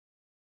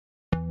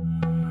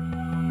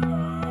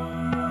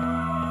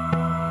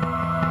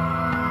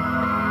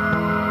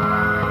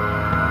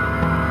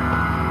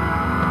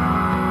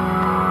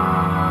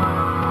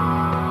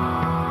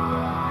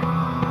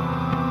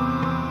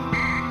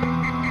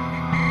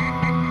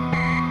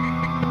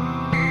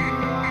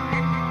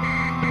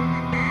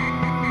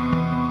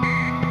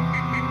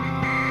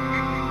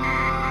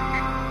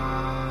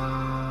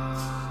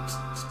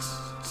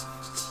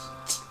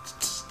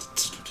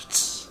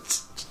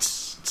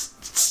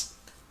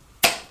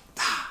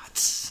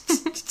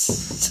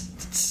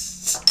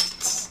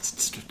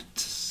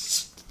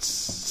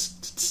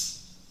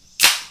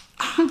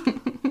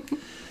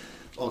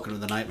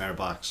the Nightmare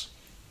Box,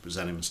 if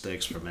any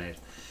mistakes were made.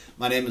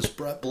 My name is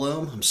Brett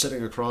Bloom. I'm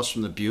sitting across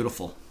from the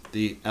beautiful,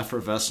 the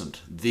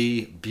effervescent,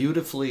 the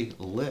beautifully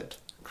lit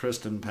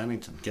Kristen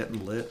Pennington.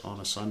 Getting lit on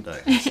a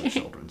Sunday, as the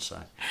children say.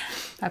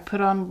 I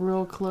put on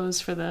real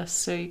clothes for this,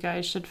 so you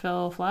guys should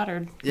feel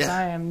flattered. Yeah.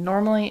 I am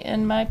normally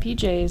in my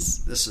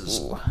PJs. This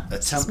is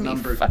This is attempt me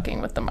number...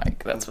 fucking with the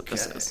mic. That's what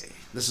this Okay. is.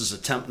 This is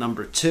attempt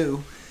number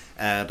 2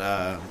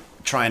 at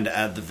trying to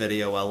add the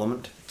video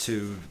element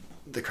to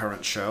the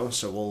current show.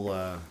 So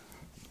we'll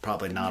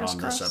probably not Fingers on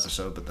this crossed.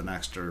 episode, but the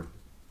next or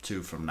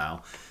 2 from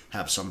now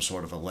have some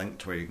sort of a link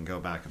to where you can go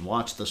back and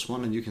watch this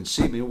one, and you can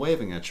see me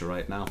waving at you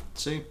right now.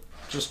 See?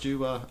 Just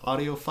you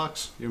audio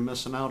fucks. You're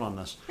missing out on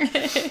this.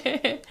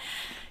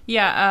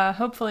 Yeah,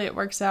 hopefully it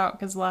works out,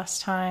 because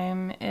last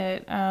time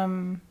it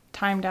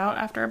timed out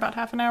after about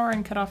half an hour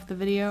and cut off the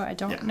video. I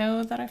don't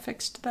know that I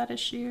fixed that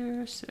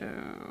issue,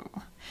 so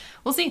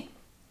we'll see.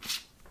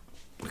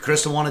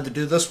 Kristen wanted to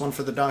do this one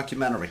for the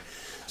documentary,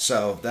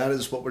 so that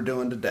is what we're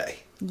doing today.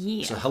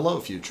 Yeah. So hello,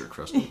 future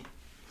Kristen.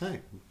 Hey.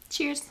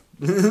 Cheers.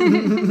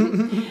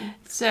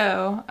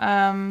 So,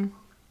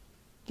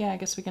 yeah, I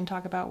guess we can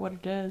talk about what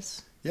it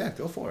is. Yeah,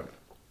 go for it.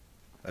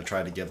 I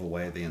tried to give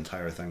away the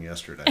entire thing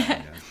yesterday.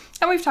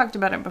 And we've talked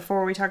about it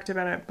before. We talked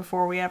about it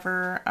before we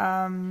ever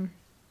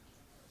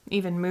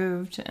even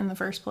moved in the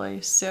first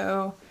place.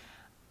 So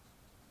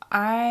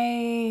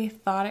I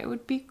thought it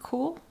would be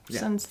cool,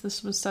 since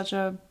this was such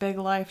a big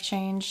life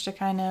change, to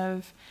kind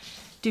of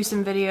do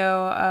some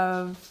video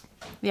of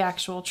the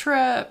actual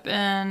trip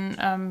and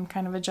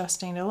kind of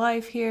adjusting to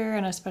life here.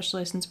 And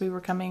especially since we were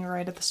coming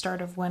right at the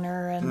start of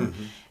winter, and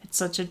it's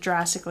such a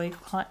drastically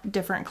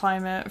different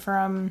climate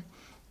from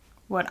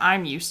what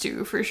I'm used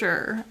to, for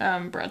sure.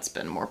 Brett's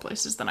been more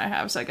places than I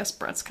have, so I guess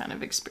Brett's kind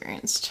of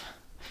experienced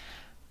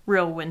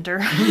real winter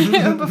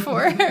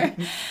before.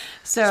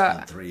 So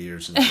Spent 3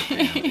 years in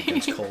Japan. It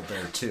gets cold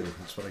there too.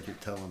 That's what I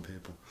keep telling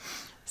people.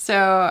 So,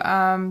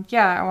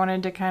 yeah, I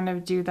wanted to kind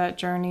of do that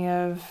journey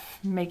of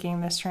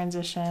making this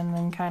transition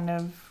and kind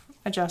of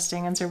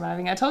adjusting and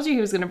surviving. I told you he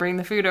was going to bring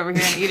the food over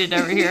here and eat it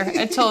over here.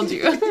 I told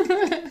you.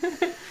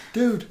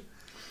 Dude,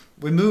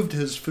 we moved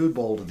his food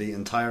bowl to the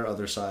entire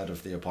other side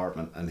of the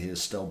apartment, and he is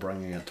still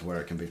bringing it to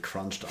where it can be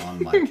crunched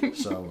on mic.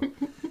 So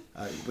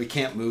we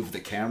can't move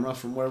the camera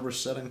from where we're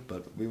sitting,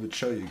 but we would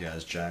show you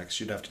guys, Jax.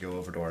 You'd have to go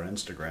over to our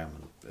Instagram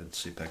and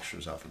see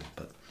pictures of him.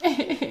 But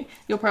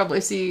You'll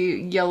probably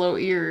see yellow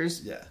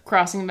ears Yeah.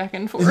 crossing back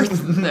and forth,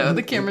 though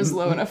the camera's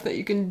low enough that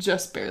you can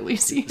just barely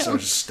see so him.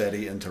 just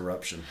steady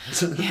interruption.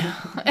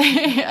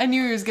 I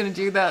knew he was going to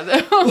do that,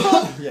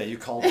 though. Yeah, you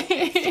called it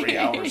 3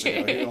 hours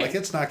ago. You're like,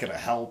 it's not going to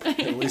help.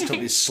 At least he'll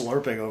be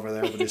slurping over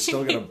there, but he's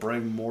still going to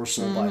bring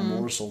morsel by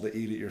morsel to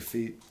eat at your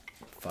feet.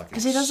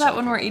 Because he does that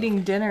when we're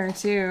eating dinner,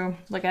 too.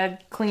 Like, I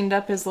cleaned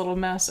up his little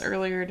mess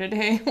earlier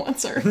today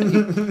once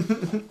already.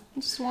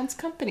 He just wants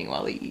company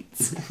while he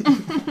eats.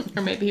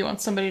 Or maybe he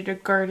wants somebody to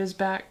guard his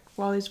back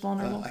while he's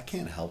vulnerable. I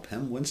can't help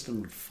him. Winston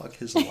would fuck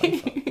his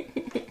life up.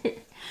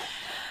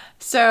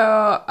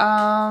 So,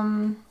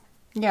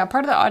 yeah,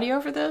 part of the audio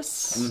for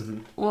this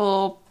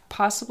will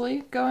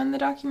possibly go in the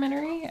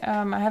documentary.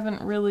 I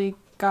haven't really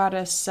got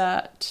a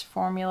set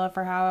formula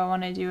for how I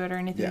want to do it or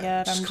anything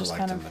yet. I'm just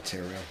kind of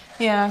material.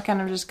 Yeah,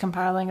 kind of just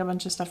compiling a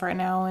bunch of stuff right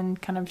now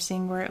and kind of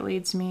seeing where it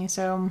leads me.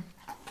 So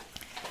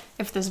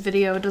if this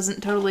video doesn't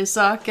totally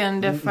suck,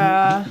 and if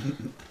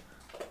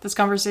this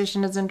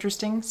conversation is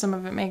interesting, some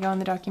of it may go in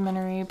the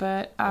documentary,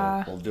 but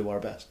We'll do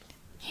our best.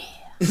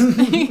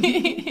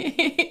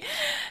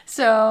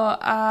 So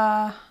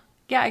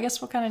yeah, I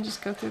guess we'll kind of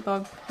just go through the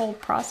whole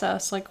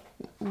process. Like,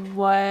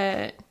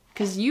 what...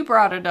 Because you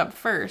brought it up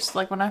first.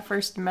 Like, when I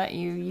first met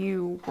you,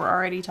 you were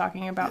already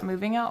talking about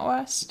moving out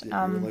west. You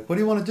were like, what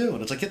do you want to do?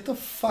 And it's like, get the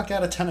fuck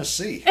out of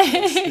Tennessee.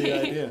 That's the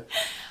idea.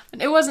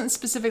 It wasn't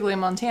specifically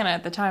Montana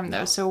at the time,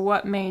 though. So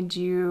what made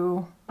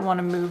you want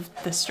to move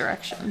this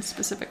direction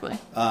specifically?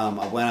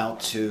 I went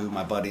out to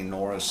my buddy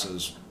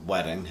Norris's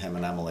wedding. Him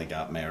and Emily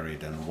got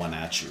married in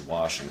Wenatchee,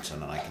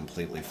 Washington, and I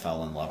completely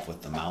fell in love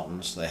with the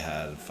mountains. They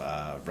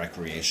have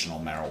recreational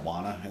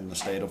marijuana in the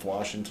state of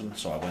Washington,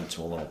 so I went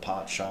to a little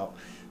pot shop,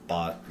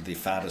 bought the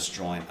fattest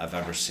joint I've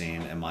ever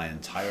seen in my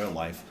entire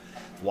life,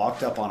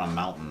 walked up on a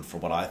mountain for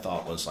what I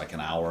thought was like an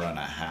hour and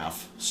a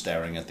half,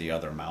 staring at the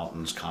other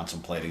mountains,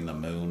 contemplating the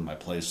moon, my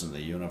place in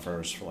the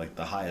universe, for like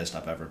the highest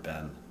I've ever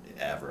been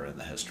ever in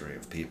the history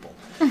of people.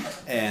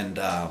 And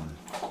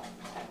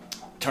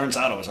turns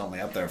out I was only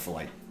up there for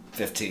like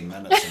 15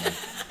 minutes, and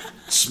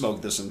I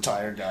smoked this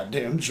entire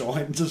goddamn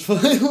joint. Just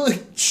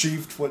like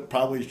chiefed what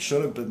probably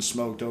should have been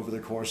smoked over the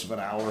course of an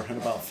hour in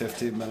about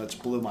 15 minutes,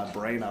 blew my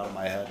brain out of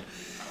my head.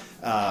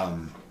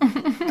 And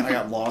I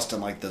got lost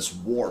in like this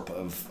warp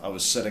of, I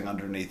was sitting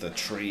underneath a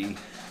tree,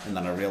 and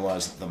then I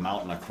realized that the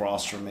mountain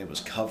across from me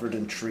was covered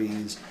in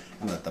trees,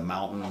 and that the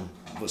mountain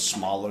was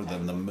smaller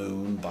than the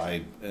moon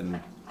by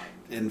an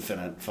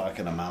infinite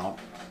fucking amount.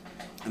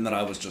 And that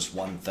I was just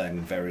one thing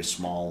very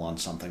small on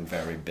something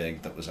very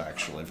big that was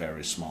actually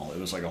very small. It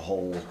was like a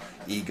whole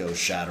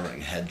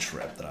ego-shattering head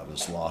trip that I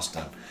was lost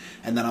in.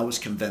 And then I was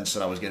convinced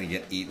that I was going to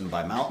get eaten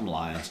by mountain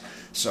lions,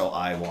 so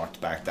I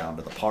walked back down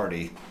to the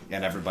party,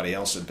 and everybody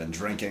else had been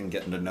drinking,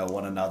 getting to know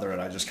one another,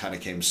 and I just kind of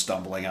came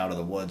stumbling out of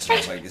the woods, and I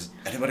was like, is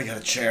anybody got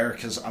a chair?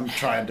 Because I'm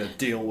trying to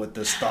deal with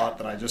this thought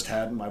that I just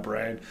had in my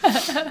brain.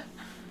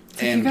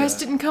 And, you guys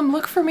didn't come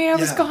look for me. I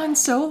was gone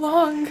so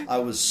long. I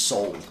was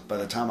sold. By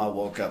the time I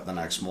woke up the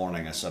next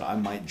morning, I said I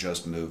might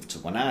just move to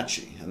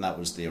Wenatchee, and that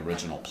was the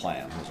original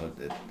plan.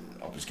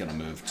 I was going to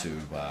move to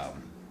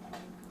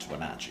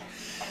Wenatchee.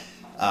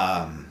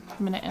 I'm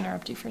going to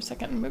interrupt you for a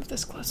second and move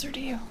this closer to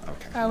you.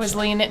 Okay. I always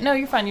lean in. No,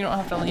 you're fine. You don't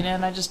have to lean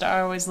in. I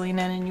always lean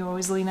in, and you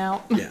always lean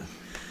out. Yeah.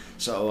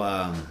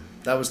 So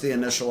that was the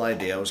initial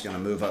idea. I was going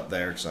to move up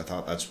there because I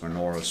thought that's where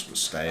Norris was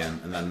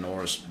staying. And then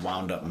Norris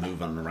wound up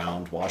moving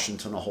around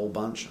Washington a whole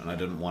bunch. And I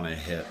didn't want to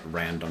hit a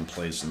random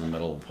place in the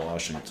middle of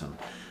Washington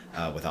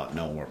without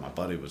knowing where my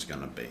buddy was going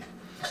to be.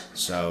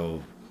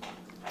 So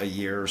a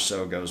year or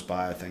so goes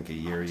by, I think a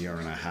year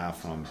and a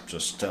half. I'm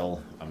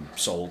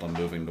sold. I'm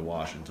moving to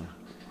Washington.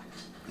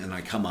 And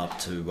I come up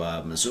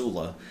to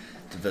Missoula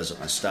to visit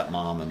my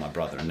stepmom and my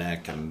brother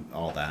Nick and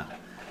all that.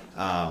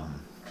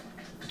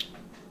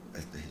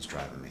 He's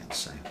driving me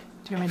insane.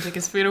 Do you want me to take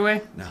his food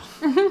away? No.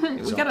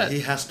 He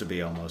has to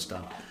be almost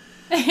done.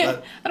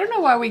 But, I don't know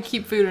why we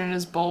keep food in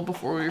his bowl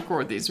before we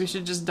record these. We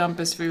should just dump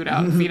his food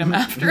out and feed him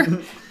after.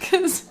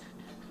 Because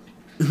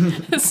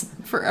it's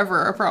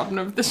forever a problem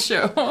of the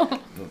show.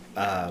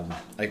 I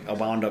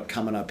wound up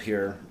coming up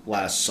here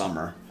last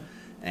summer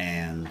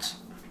and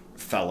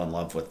fell in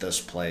love with this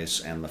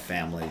place, and the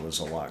family was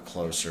a lot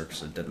closer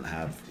because it didn't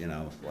have,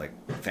 like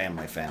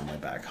family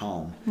back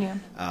home. Yeah.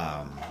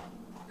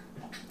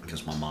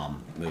 Because my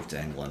mom moved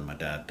to England, my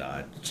dad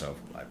died, so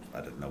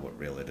I didn't know what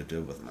really to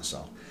do with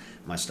myself.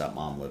 My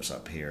stepmom lives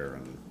up here,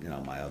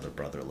 and my other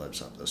brother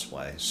lives up this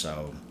way,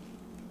 so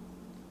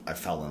I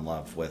fell in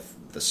love with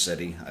the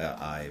city.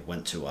 I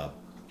went to a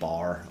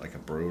bar, like a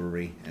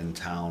brewery in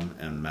town,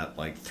 and met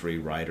like 3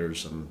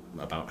 writers in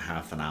about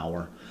half an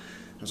hour.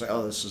 I was like,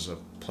 oh, this is a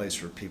place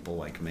for people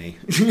like me.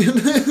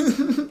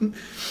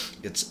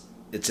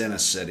 It's in a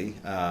city.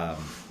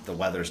 The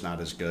weather's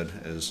not as good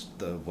as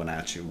the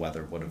Wenatchee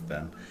weather would have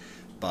been,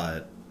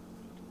 but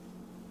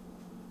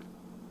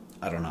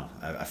I don't know.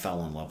 I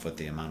fell in love with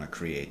the amount of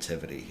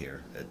creativity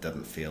here. It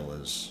doesn't feel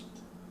as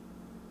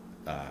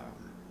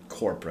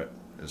corporate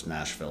as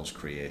Nashville's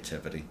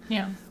creativity.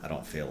 Yeah. I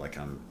don't feel like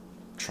I'm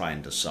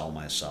trying to sell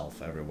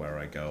myself everywhere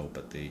I go,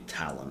 but the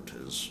talent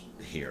is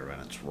here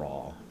and it's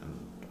raw,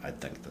 and I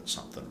think that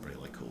something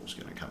really cool is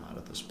going to come out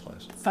of this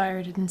place. The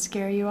fire didn't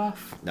scare you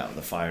off? No,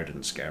 the fire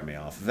didn't scare me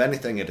off. If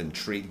anything, it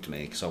intrigued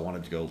me because I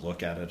wanted to go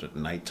look at it at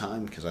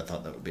nighttime because I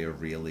thought that would be a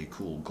really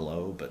cool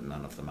glow, but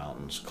none of the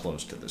mountains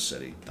close to the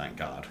city, thank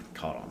God,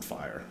 caught on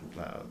fire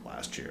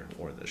last year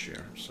or this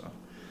year.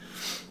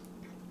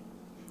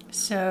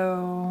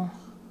 So,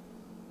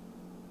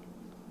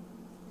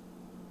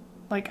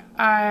 like,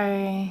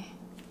 I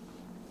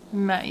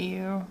met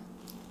you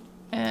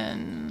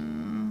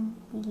in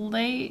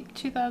late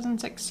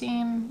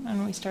 2016,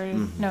 and we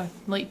started,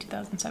 late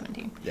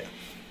 2017. Yeah.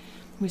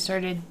 We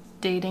started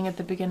dating at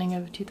the beginning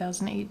of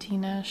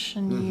 2018-ish,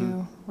 and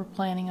you were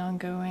planning on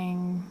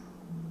going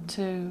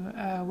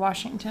to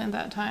Washington at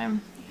that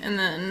time. And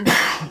then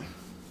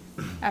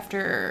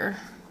after,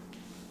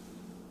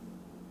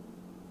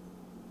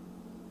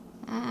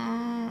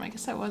 I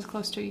guess that was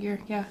close to a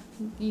year, yeah,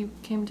 you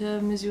came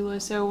to Missoula.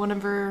 So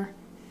whenever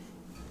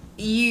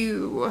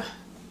you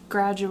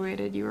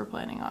graduated, you were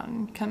planning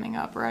on coming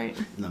up, right?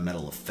 In the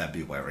middle of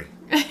February.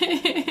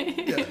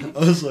 Yeah, I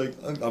was like,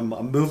 I'm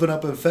moving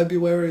up in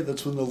February.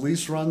 That's when the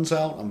lease runs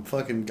out. I'm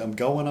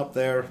going up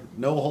there,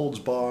 no holds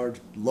barred,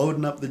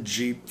 loading up the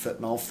Jeep,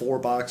 fitting all 4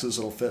 boxes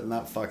that'll fit in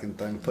that fucking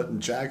thing, putting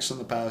Jax in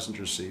the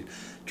passenger seat,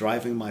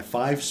 driving my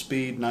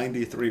 5-speed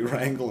 93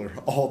 Wrangler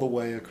all the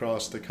way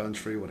across the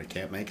country when I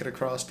can't make it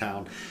across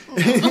town.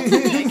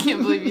 I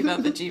can't believe you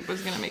thought the Jeep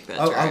was going to make that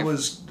drive. I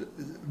was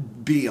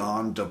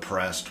beyond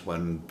depressed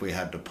when we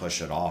had to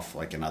push it off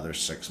like another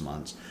 6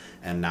 months.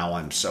 And now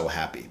I'm so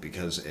happy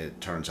because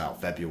it turns out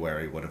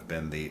February would have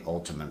been the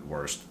ultimate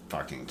worst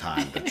fucking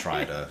time to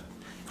try to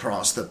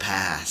cross the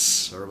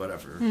pass or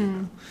whatever.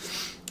 And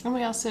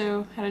we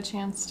also had a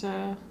chance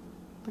to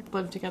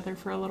live together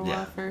for a little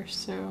while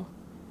first, so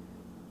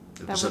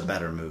it was a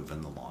better move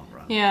in the long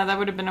run. Yeah, that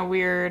would have been a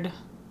weird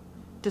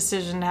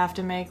decision to have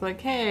to make. Like,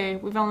 hey,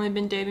 we've only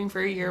been dating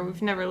for a year.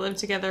 We've never lived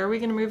together. Are we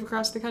going to move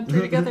across the country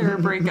together or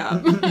break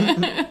up?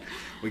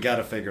 We got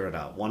to figure it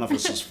out. One of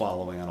us is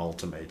following an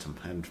ultimatum,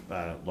 and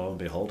lo and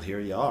behold,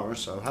 here you are.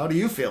 So how do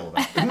you feel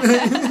about it?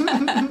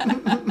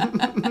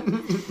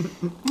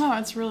 No,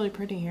 it's really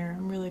pretty here.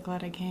 I'm really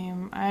glad I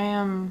came. I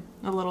am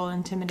a little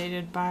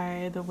intimidated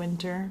by the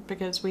winter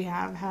because we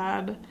have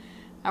had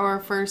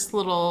our first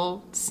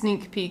little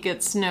sneak peek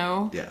at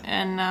snow. Yeah.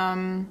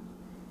 And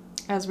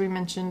as we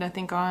mentioned, I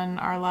think on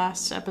our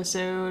last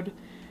episode,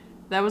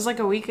 that was like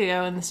a week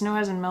ago, and the snow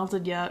hasn't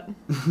melted yet.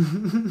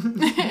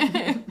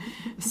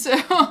 So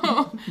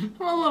I'm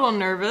a little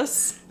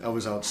nervous. I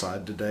was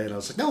outside today, and I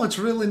was like, no, it's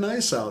really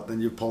nice out. Then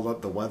you pulled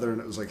up the weather,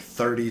 and it was like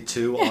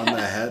 32 on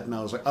the head, and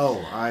I was like,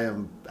 oh, I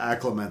am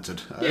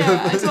acclimated.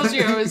 Yeah, I told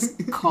you I was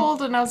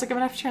cold, and I was like, I'm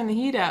going to have to turn the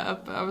heat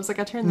up. I was like,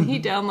 I turned the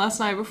heat down last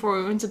night before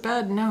we went to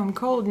bed, and now I'm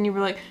cold. And you were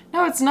like,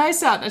 no, it's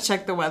nice out. And I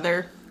checked the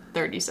weather,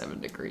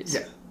 37 degrees.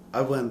 Yeah. I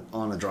went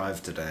on a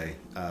drive today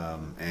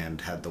and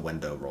had the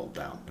window rolled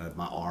down. I had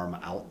my arm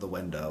out the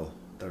window,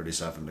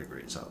 37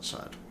 degrees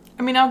outside.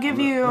 I mean, I'll give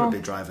you... I'm going to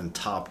be driving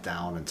top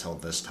down until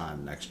this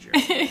time next year.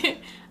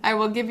 I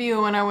will give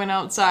you, when I went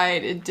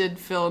outside, it did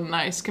feel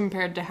nice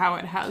compared to how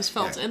it has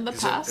felt in the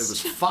past. It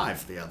was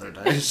 5 the other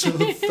day, so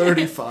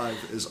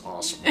 35 is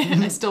awesome.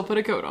 I still put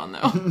a coat on,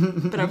 though.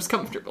 But I was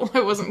comfortable.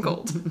 It wasn't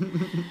cold.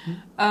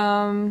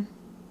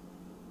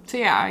 So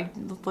yeah,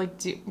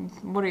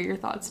 what are your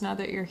thoughts now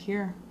that you're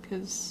here?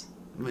 Because...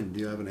 I mean,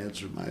 you haven't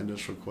answered my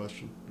initial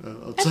question.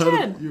 I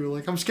did. You were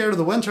like, I'm scared of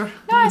the winter.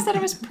 No, I said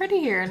it was pretty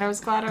here, and I was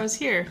glad I was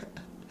here.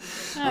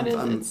 No,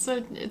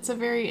 it's a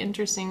very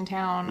interesting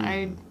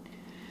town.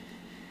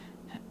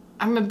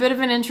 I'm a bit of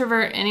an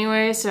introvert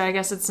anyway, so I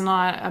guess it's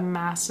not a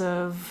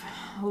massive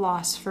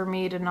loss for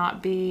me to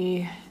not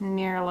be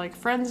near like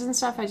friends and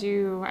stuff. I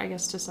do, I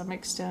guess, to some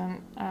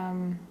extent.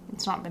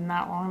 It's not been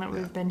that long that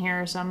we've been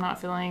here, so I'm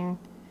not feeling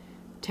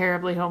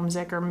terribly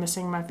homesick or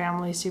missing my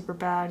family super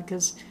bad,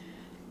 because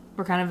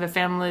we're kind of a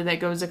family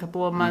that goes a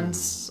couple of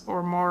months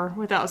or more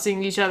without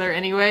seeing each other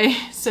anyway.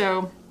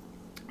 So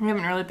we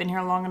haven't really been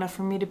here long enough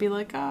for me to be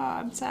like, oh,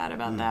 I'm sad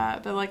about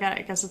that. But like,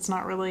 I guess it's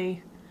not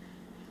really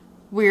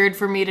weird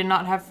for me to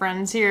not have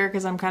friends here,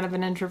 because I'm kind of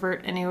an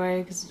introvert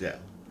anyway. Yeah.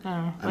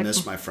 I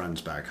miss my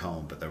friends back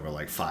home, but there were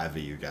like 5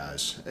 of you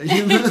guys.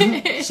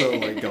 So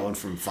like going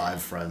from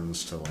 5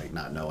 friends to like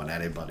not knowing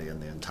anybody in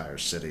the entire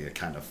city, it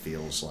kind of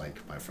feels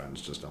like my friends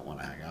just don't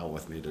want to hang out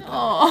with me today.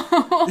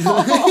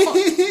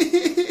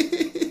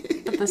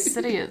 But the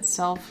city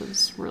itself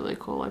is really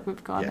cool. Like,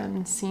 we've gone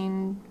and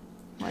seen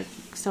like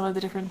some of the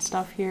different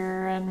stuff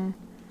here, and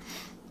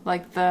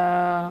like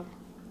it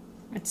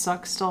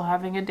sucks still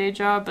having a day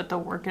job, but the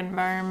work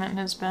environment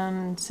has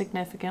been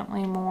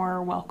significantly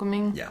more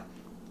welcoming. Yeah.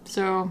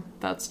 So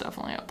that's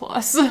definitely a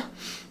plus.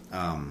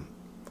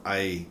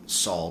 I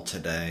saw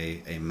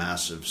today a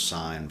massive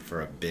sign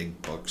for a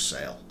big book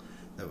sale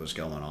that was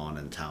going on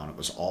in town. It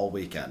was all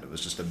weekend. It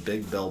was just a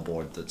big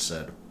billboard that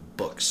said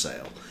book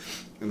sale.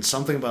 And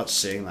something about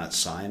seeing that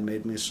sign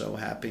made me so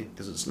happy,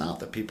 because it's not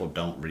that people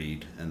don't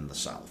read in the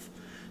South,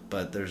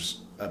 but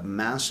there's a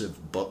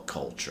massive book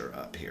culture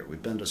up here.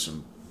 We've been to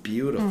some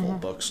beautiful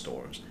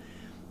bookstores.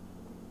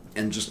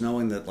 And just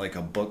knowing that, like,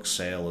 a book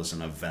sale is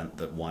an event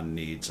that one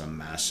needs a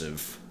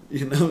massive,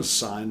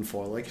 sign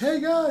for. Like, hey,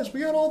 guys,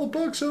 we got all the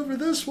books over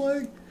this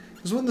way.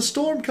 Because when the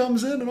storm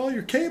comes in and all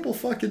your cable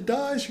fucking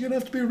dies, you're going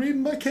to have to be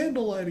reading by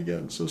candlelight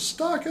again. So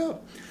stock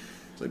up.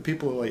 It's like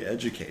people are, like,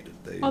 educated.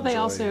 They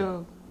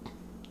also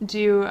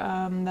do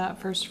that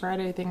First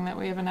Friday thing that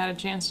we haven't had a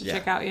chance to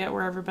check out yet,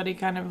 where everybody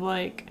kind of,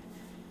 like,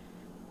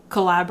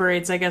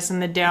 collaborates, I guess,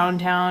 in the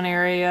downtown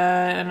area.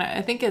 And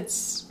I think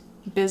it's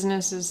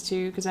businesses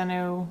too, because I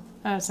know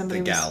somebody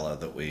gala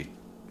that we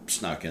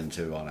snuck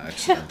into on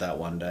accident that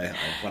one day.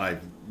 When I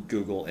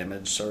Google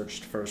image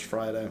searched First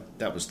Friday,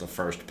 that was the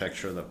first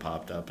picture that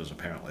popped up, is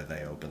apparently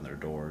they open their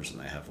doors and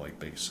they have like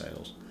big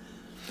sales.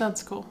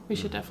 That's cool. We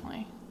should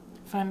definitely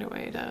find a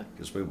way to...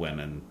 Because we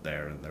went in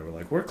there and they were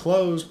like, we're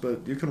closed,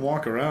 but you can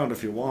walk around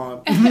if you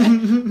want.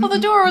 Well, the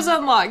door was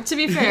unlocked, to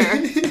be fair.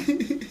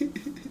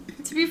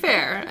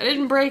 I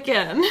didn't break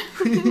in.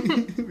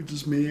 We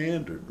just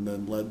meandered and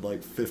then led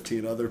like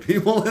 15 other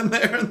people in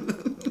there.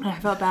 I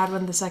felt bad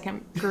when the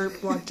second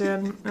group walked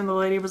in and the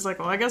lady was like,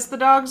 well, I guess the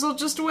dogs will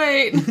just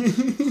wait. I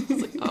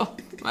was like, oh,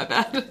 my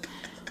bad.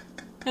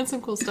 Had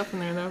some cool stuff in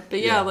there though.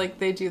 But yeah, like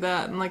they do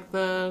that, and like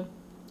the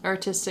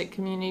artistic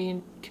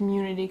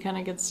community kind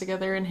of gets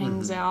together and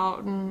hangs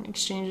out and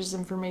exchanges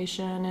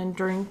information and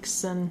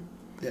drinks, and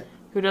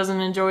who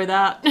doesn't enjoy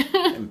that?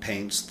 And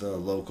paints the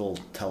local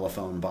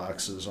telephone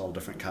boxes, all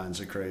different kinds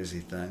of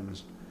crazy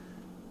things.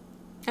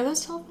 Are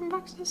those telephone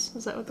boxes?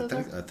 Is that what those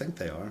are? I think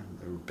they are.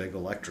 They're big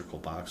electrical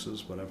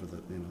boxes, whatever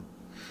that,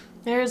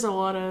 There's a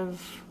lot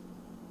of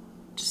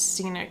just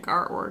scenic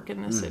artwork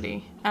in the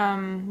city.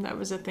 That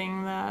was a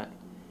thing that...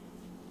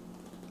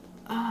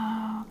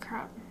 Oh,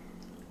 crap.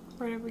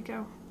 Where did we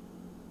go?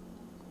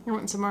 I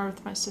went somewhere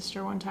with my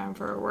sister one time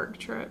for a work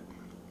trip.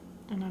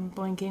 And I'm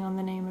blanking on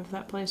the name of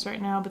that place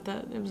right now, but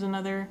it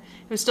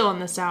was still in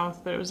the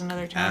South, but it was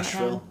another town.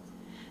 Asheville?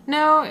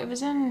 No, it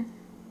was in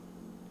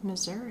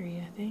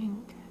Missouri, I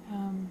think.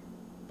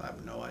 I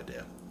have no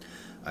idea.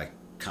 I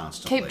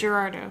constantly... Cape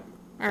Girardeau.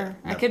 Or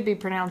I could be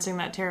pronouncing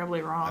that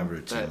terribly wrong. I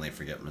routinely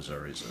forget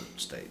Missouri's a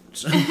state.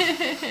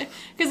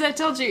 Because I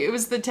told you, it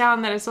was the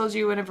town that I told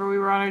you whenever we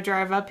were on a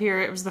drive up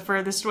here, it was the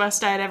furthest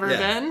west I'd ever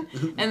been.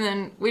 And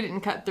then we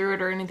didn't cut through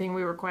it or anything.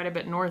 We were quite a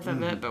bit north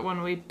of it. But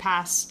when we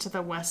passed to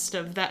the west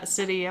of that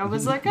city, I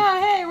was like, oh,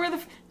 hey, we're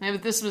the...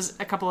 This was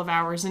a couple of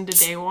hours into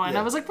day one.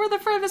 I was like, we're the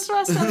furthest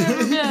west I've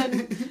ever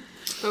been.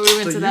 But we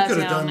went to that town.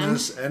 You could have done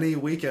this any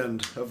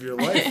weekend of your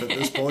life at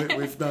this point.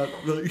 We've not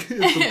like hit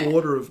the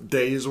border of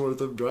days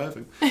worth of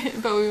driving.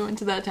 But we went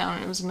to that town,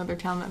 and it was another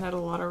town that had a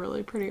lot of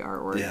really pretty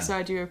artwork. Yeah. So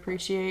I do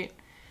appreciate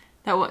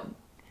that.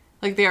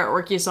 Like the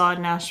artwork you saw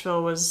in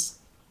Nashville was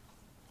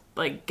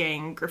like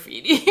gang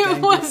graffiti.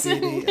 Gang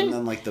graffiti, and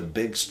then like the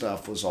big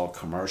stuff was all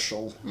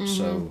commercial. Mm-hmm.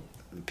 So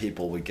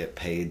people would get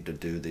paid to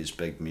do these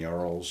big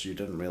murals. You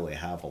didn't really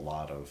have a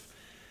lot of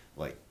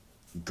like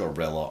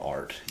guerrilla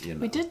art, you know.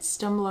 We did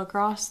stumble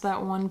across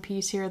that one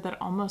piece here that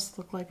almost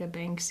looked like a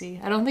Banksy.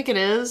 I don't think it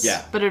is,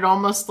 but it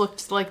almost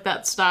looked like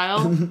that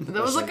style.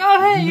 That was like, oh,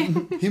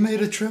 hey! He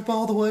made a trip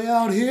all the way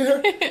out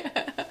here.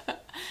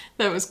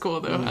 That was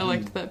cool, though. I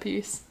liked that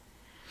piece.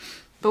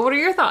 But what are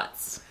your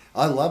thoughts?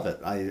 I love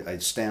it. I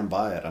stand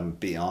by it. I'm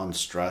beyond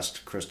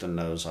stressed. Kristen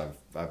knows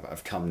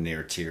I've come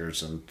near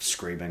tears and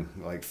screaming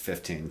like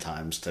 15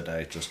 times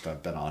today. Just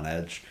I've been on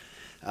edge.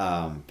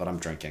 But I'm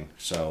drinking,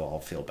 so I'll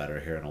feel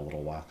better here in a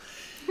little while.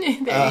 There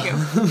you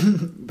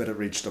go. But it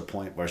reached a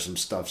point where some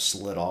stuff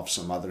slid off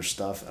some other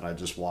stuff, and I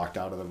just walked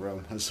out of the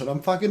room. I said, I'm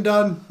fucking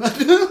done.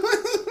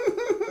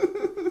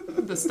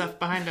 The stuff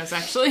behind us,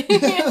 actually.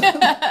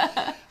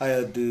 I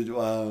had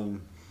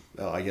to,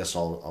 I guess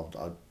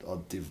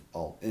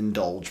I'll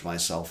indulge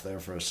myself there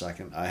for a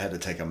second. I had to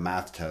take a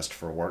math test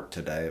for work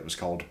today. It was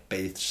called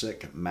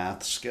Basic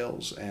Math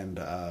Skills, and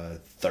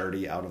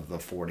 30 out of the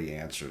 40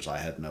 answers I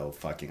had no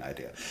fucking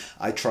idea.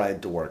 I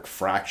tried to work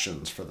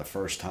fractions for the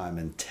first time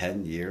in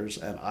 10 years,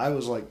 and I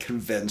was like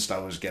convinced I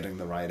was getting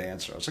the right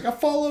answer. I was like, I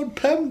followed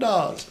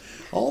PEMDAS.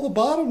 All the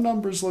bottom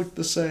numbers looked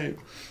the same.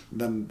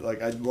 And then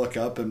like I'd look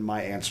up and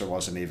my answer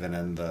wasn't even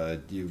in the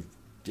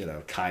you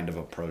know, kind of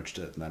approached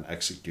it and then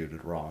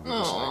executed wrong.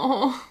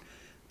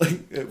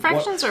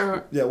 Fractions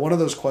are... Yeah, one of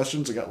those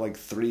questions, I got like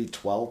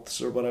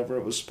 3/12 or whatever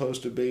it was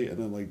supposed to be, and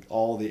then like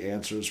all the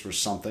answers were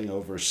something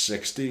over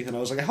 60, and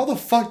I was like, how the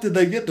fuck did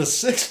they get to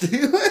 60?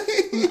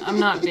 I'm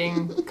not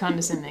being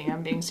condescending,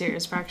 I'm being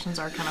serious. Fractions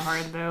are kind of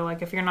hard, though.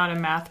 Like, if you're not a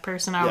math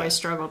person, I always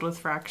struggled with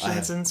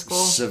fractions in school.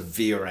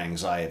 Severe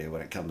anxiety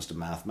when it comes to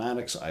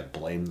mathematics. I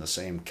blame the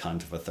same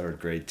cunt of a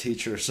third grade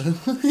teacher, so...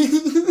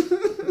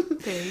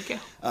 There you go.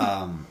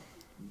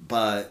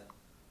 But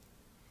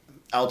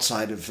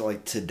outside of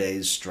like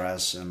today's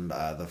stress and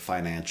the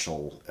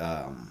financial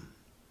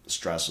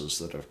stresses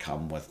that have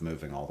come with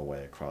moving all the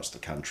way across the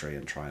country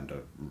and trying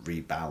to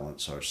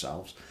rebalance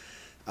ourselves,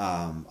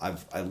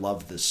 I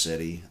love this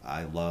city.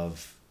 I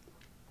love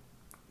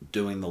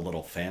doing the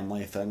little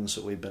family things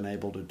that we've been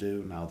able to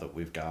do now that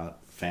we've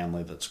got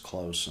family that's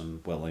close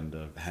and willing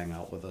to hang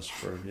out with us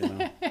for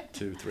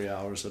 2-3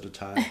 hours at a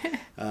time.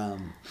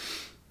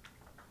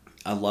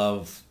 I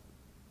love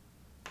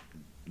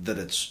that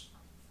it's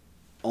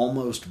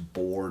almost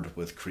bored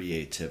with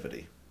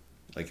creativity,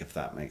 like if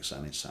that makes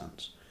any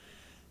sense.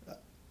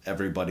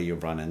 Everybody you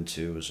run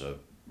into is a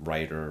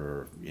writer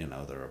or,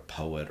 they're a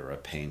poet or a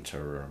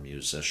painter or a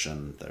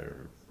musician.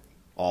 They're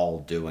all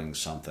doing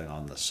something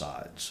on the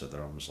side. So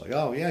they're almost like,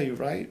 oh, yeah, you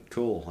write?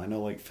 Cool. I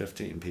know like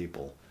 15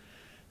 people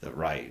that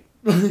write.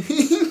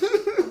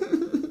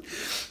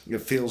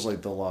 It feels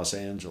like the Los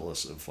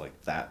Angeles of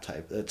like that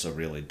type. It's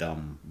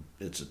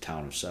a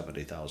town of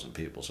 70,000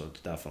 people, so it's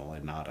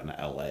definitely not an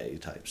LA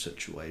type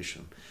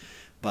situation.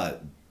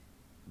 But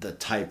the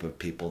type of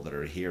people that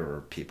are here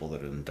are people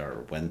that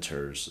endure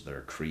winters.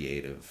 They're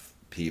creative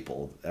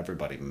people.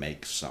 Everybody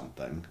makes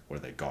something, or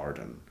they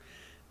garden,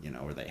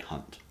 or they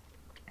hunt.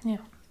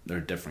 Yeah. They're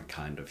a different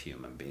kind of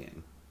human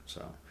being.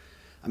 So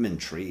I'm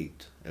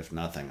intrigued, if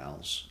nothing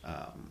else,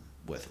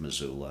 with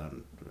Missoula,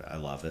 and I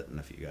love it. And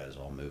if you guys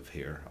all move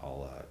here,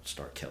 I'll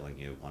start killing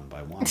you one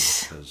by one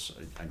because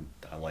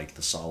I like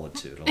the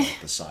solitude. I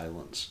like the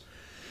silence.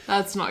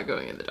 That's not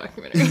going in the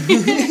documentary.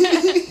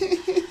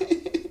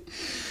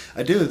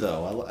 I do,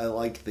 though. I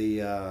like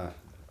the...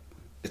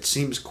 it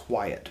seems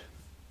quiet,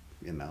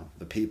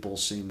 The people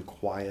seem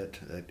quiet.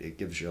 It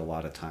gives you a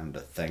lot of time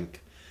to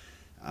think.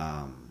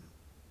 And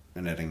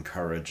it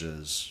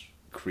encourages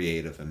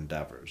creative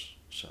endeavors.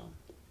 So...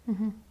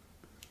 Mm-hmm.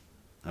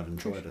 I've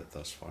enjoyed it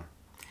thus far.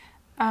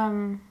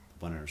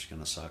 Winter's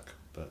gonna suck,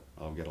 but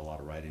I'll get a lot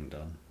of writing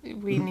done.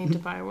 We need to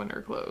buy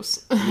winter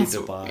clothes. We need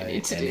to buy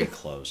any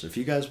clothes. If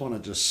you guys want to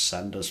just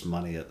send us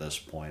money at this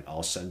point,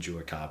 I'll send you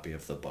a copy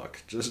of the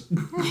book. Just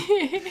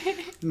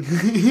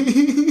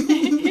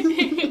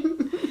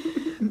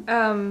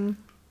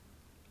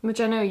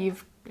which I know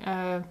you've,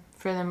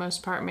 for the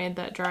most part, made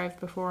that drive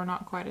before.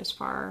 Not quite as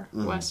far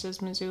west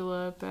as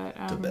Missoula, but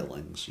to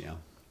Billings, yeah.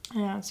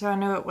 Yeah, so I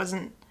know it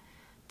wasn't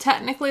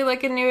technically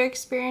like a new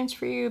experience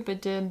for you, but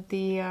did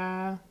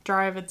the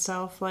drive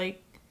itself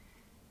like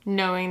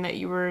knowing that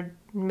you were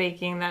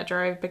making that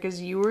drive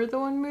because you were the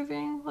one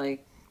moving,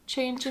 like,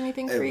 change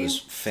anything for you? It was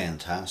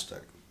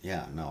fantastic.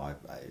 Yeah, no,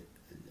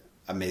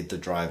 I made the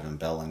drive in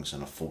Billings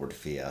in a Ford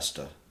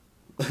Fiesta.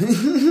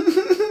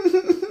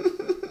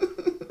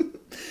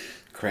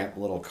 Cramped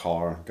little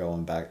car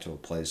going back to a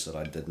place that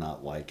I did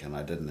not like, and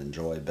I didn't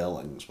enjoy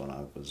Billings when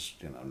I was,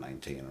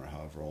 19 or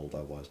however old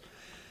I was.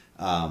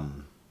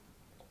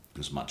 It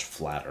was much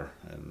flatter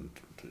and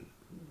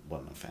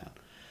wasn't a fan.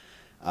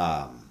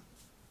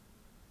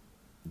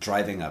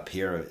 Driving up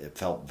here, it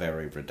felt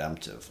very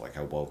redemptive. Like,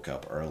 I woke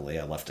up early.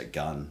 I left a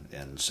gun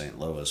in St.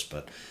 Louis,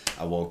 but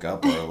I woke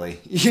up early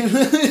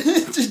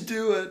to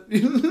do it.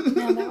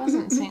 No, that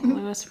wasn't St.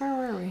 Louis. Where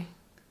were we?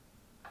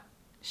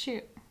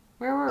 Shoot.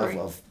 Where were we?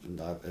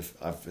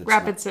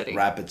 Rapid City.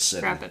 Rapid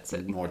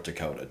City. North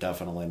Dakota.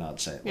 Definitely not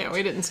St. Louis. Yeah,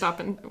 we didn't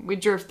stop. We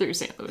drove through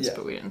St. Louis, Yeah.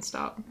 but we didn't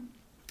stop.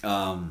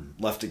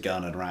 Left a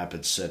gun in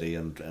Rapid City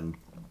and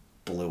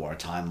blew our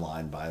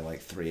timeline by like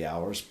 3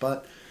 hours.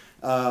 But,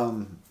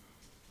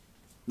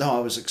 no, I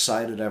was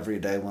excited every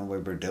day when we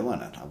were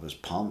doing it. I was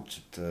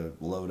pumped to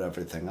load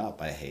everything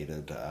up. I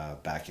hated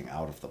backing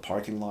out of the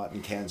parking lot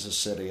in Kansas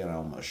City, and I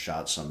almost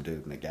shot some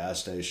dude in a gas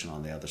station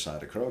on the other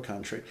side of Crow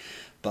Country.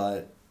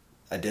 But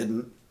I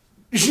didn't.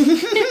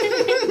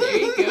 There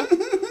you go.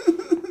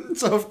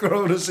 So I've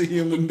grown as a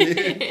human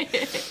being.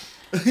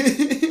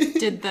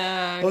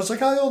 I was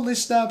like, I only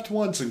snapped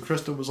once, and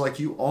Kristen was like,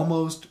 you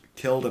almost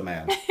killed a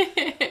man.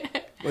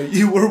 Like,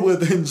 you were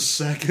within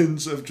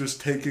seconds of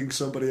just taking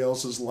somebody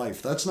else's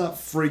life. That's not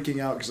freaking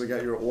out because I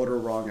got your order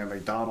wrong at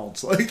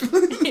McDonald's. Like,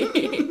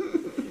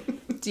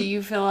 Do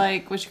you feel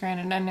like, which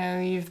granted I know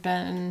you've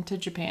been to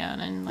Japan,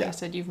 and like Yeah. I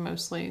said, you've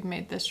mostly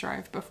made this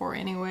drive before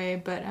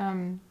anyway, but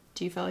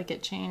do you feel like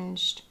it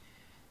changed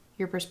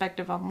your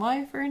perspective on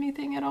life or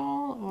anything at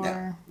all?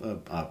 Or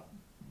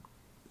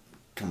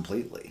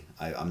Completely.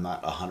 I'm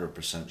not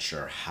 100%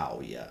 sure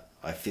how yet.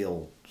 I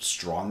feel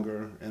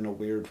stronger in a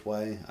weird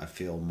way. I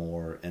feel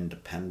more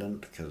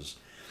independent because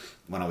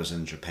when I was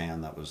in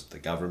Japan, that was the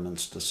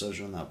government's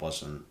decision. That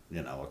wasn't,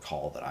 a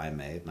call that I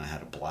made. And I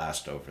had a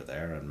blast over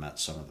there and met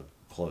some of the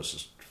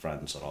closest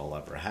friends that I'll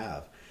ever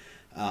have.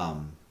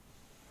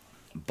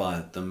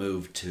 But the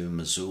move to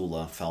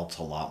Missoula felt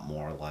a lot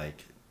more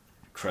like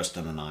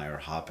Kristen and I are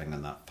hopping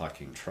in that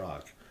fucking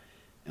truck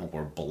and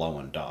we're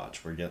blowing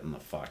Dodge. We're getting the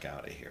fuck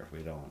out of here. We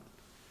don't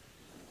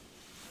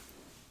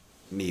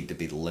need to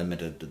be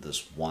limited to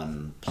this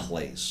one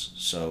place.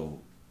 So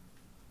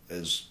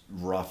as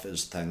rough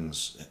as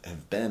things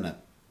have been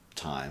at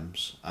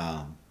times,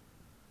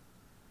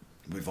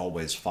 we've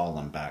always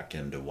fallen back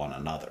into one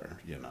another,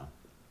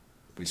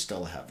 We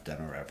still have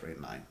dinner every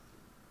night.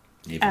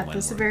 Even at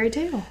this very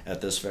table.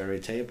 At this very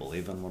table,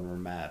 even when we're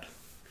mad.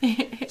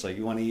 It's like,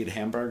 you want to eat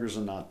hamburgers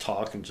and not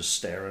talk and just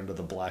stare into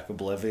the black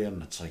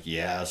oblivion? It's like,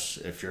 yes,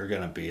 if you're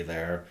going to be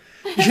there.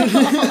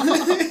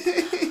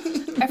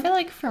 I feel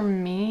like for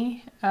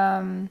me,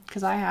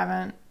 because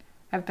I've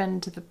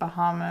been to the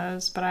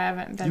Bahamas, but I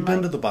haven't been. You've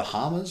been to the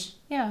Bahamas?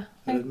 Yeah.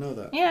 I didn't know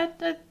that. Yeah,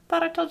 I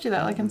thought I told you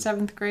that. Like in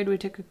 7th grade, we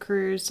took a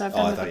cruise. So I've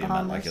been I to thought the you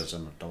Bahamas. meant like as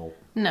an adult.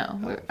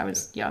 No, I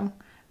was young.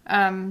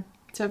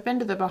 So I've been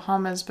to the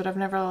Bahamas, but I've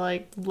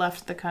never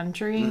left the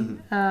country.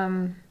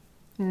 Mm-hmm.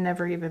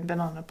 Never even been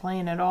on a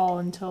plane at all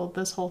until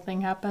this whole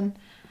thing happened.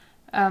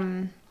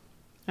 And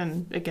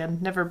again,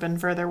 never been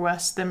further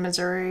west than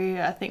Missouri.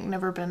 I think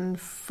never been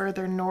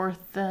further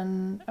north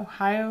than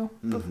Ohio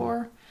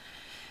before.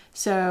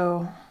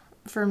 So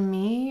for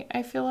me,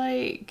 I feel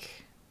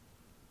like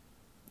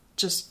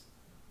just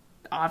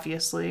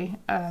obviously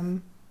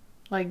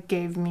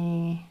gave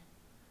me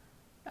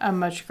a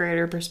much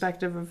greater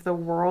perspective of the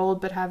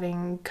world, but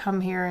having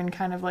come here and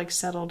kind of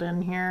settled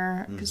in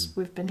here, because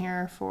we've been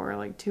here for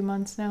 2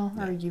 months now,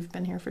 or you've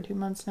been here for 2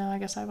 months now. I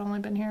guess I've only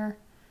been here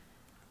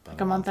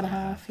a month and a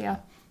half. Yeah.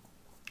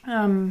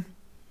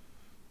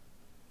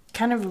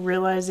 Kind of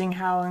realizing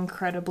how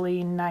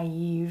incredibly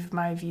naive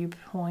my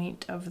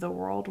viewpoint of the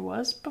world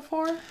was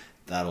before.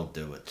 That'll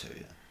do it to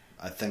you.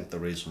 I think the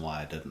reason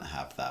why I didn't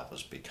have that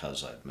was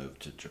because I'd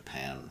moved to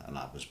Japan and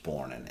I was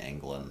born in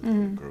England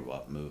and grew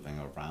up moving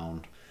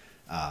around.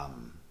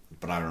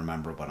 But I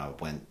remember when I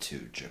went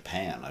to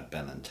Japan, I'd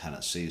been in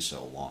Tennessee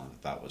so long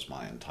that was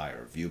my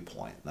entire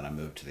viewpoint. Then I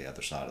moved to the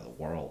other side of the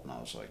world and I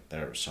was like,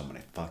 there are so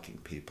many fucking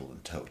people in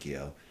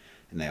Tokyo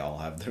and they all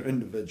have their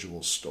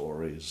individual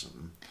stories.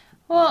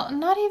 Well,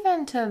 not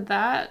even to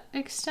that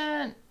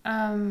extent.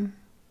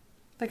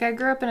 I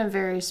grew up in a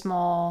very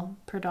small,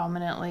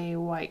 predominantly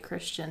white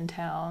Christian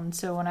town.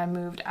 So when I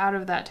moved out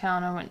of that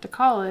town, I went to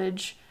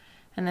college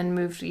and then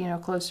moved,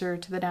 closer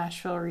to the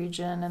Nashville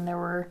region. And there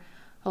were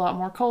a lot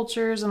more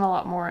cultures and a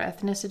lot more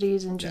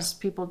ethnicities and just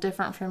people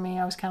different from me.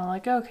 I was kind of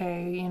like,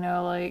 okay,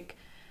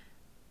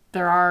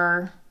 there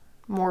are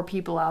more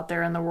people out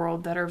there in the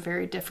world that are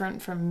very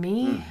different from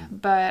me.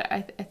 But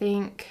I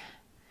think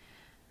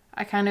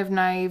I kind of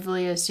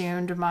naively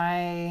assumed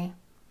my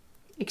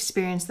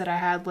experience that I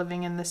had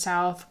living in the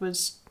South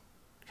was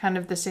kind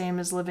of the same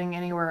as living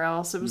anywhere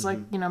else. It was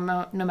no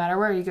matter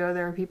where you go,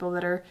 there are people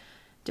that are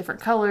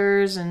different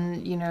colors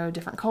and, you know,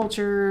 different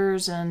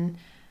cultures, and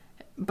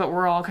but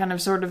we're all kind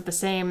of sort of the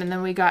same. And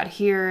then we got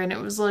here and it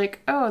was like,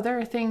 oh, there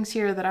are things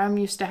here that I'm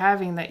used to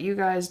having that you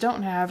guys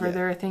don't have, or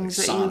there are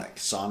things like that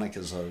Sonic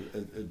is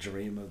a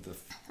dream of the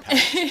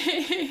past.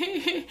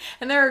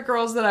 And there are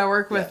girls that I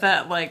work with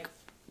that like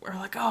are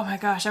like, oh my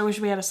gosh, I wish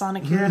we had a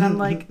Sonic here. And I'm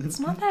like, it's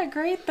not that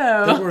great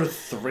though. There were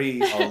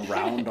 3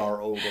 around our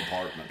old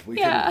apartment. We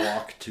could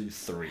walk to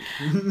 3.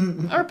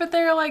 But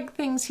there are like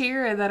things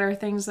here that are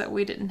things that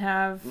we didn't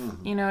have,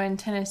 you know, in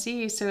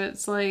Tennessee. So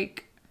it's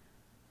like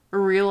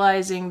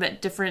realizing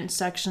that different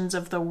sections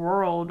of the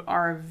world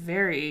are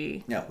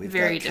very, we've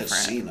very got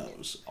different.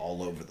 Casinos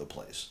all over the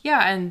place.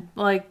 Yeah, and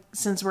like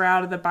since we're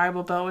out of the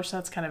Bible Belt, which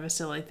that's kind of a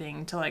silly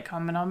thing to like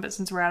comment on, but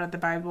since we're out of the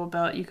Bible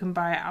Belt, you can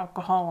buy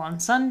alcohol on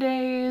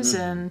Sundays,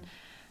 and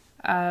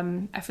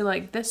I feel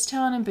like this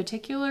town in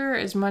particular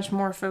is much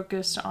more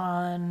focused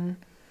on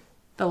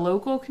the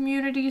local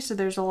community, so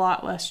there's a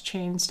lot less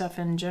chain stuff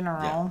in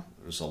general. Yeah,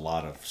 there's a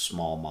lot of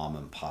small mom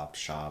and pop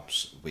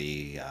shops.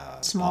 We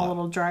small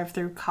little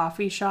drive-through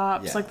coffee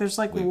shops. Yeah, like there's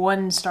like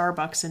one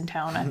Starbucks in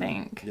town, I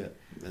think. Yeah,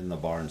 in the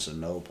Barnes and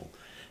Noble,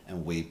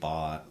 and we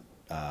bought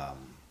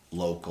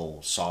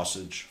local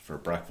sausage for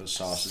breakfast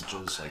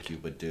sausages, like you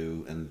would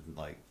do in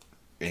like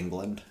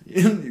England.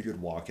 You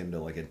could walk into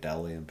like a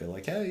deli and be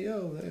like, "Hey,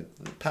 yo,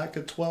 a pack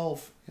of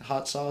 12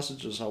 hot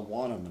sausages. I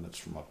want them," and it's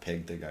from a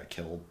pig that got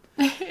killed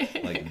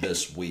like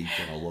this week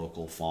in a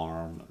local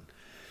farm.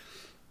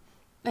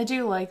 I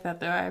do like that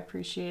though. I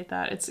appreciate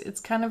that. It's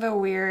kind of a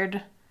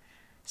weird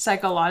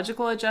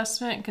psychological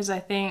adjustment, because I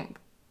think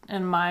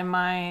in my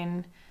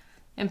mind,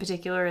 in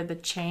particular, the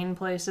chain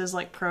places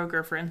like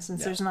Kroger, for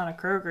instance, there's not a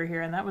Kroger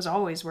here, and that was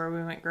always where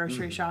we went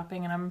grocery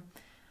shopping. And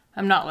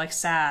I'm not like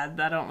sad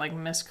that I don't like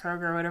miss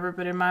Kroger or whatever,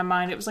 but in my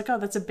mind it was like, oh,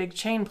 that's a big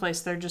chain place.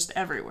 They're just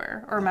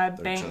everywhere. Or my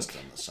bank, just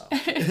in the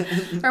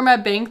south. or my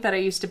bank that I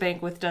used to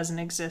bank with doesn't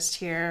exist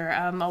here.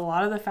 A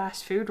lot of the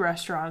fast food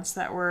restaurants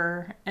that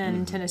were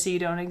in Tennessee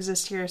don't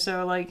exist here.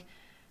 So like,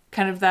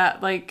 kind of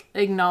that like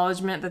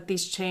acknowledgement that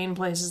these chain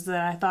places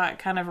that I thought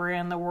kind of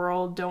ran the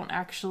world don't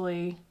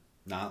actually.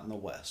 Not in the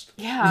West.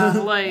 Yeah,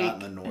 like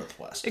not in the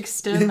Northwest.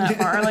 Extend that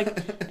far. Like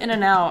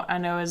In-N-Out, I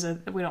know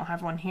we don't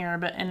have one here,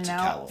 but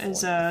In-N-Out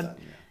is a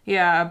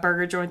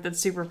burger joint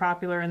that's super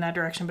popular in that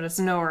direction, but it's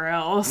nowhere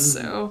else.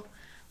 So,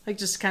 like,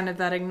 just kind of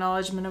that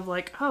acknowledgement of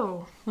like,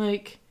 oh,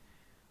 like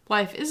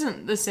life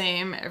isn't the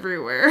same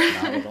everywhere.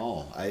 Not at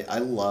all. I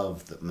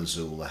love that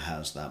Missoula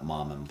has that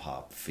mom and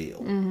pop feel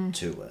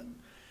to it.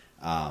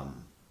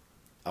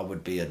 I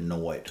would be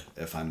annoyed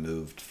if I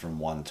moved from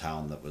one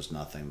town that was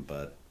nothing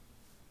but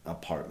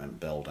apartment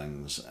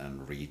buildings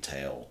and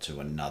retail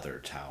to another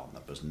town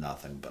that was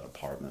nothing but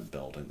apartment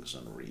buildings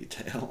and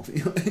retail.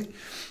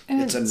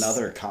 It's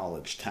another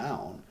college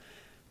town,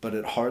 but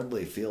it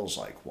hardly feels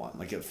like one.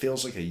 Like, it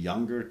feels like a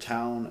younger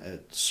town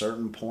at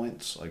certain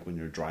points. Like, when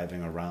you're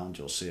driving around,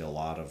 you'll see a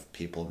lot of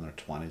people in their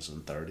 20s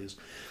and 30s.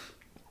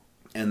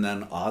 And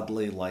then,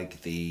 oddly,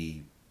 like,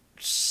 the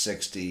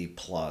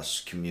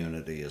 60-plus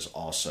community is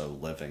also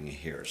living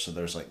here. So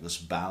there's, like, this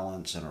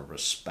balance and a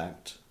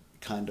respect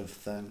kind of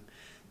thing.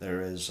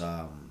 There is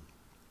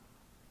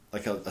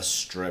like a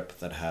strip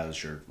that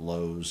has your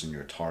Lowe's and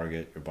your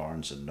Target, your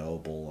Barnes and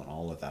Noble and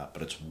all of that,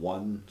 but it's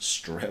one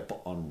strip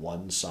on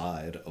one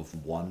side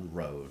of one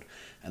road,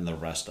 and the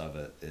rest of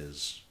it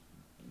is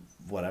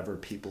whatever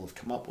people have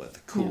come up with.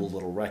 A cool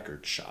little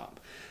record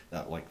shop,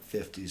 that like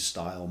 50s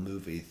style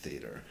movie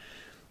theater.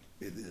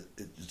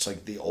 It's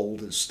like the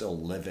old is still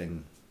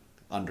living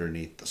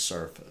underneath the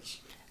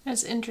surface.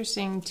 It's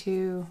interesting,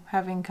 too,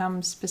 having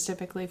come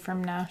specifically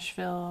from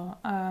Nashville.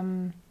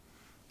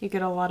 You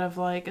get a lot of,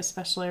 like,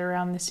 especially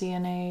around the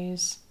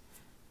CNAs,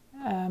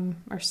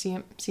 or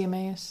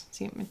CMAs.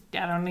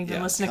 I don't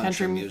even listen to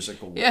country music.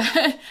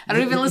 Yeah, I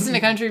don't even listen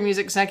to country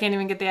music, so I can't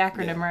even get the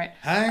acronym right.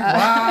 Hey,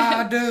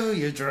 why do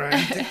you drink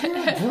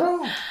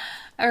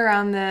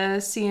around the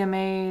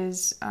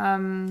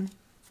CMAs,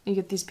 you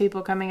get these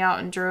people coming out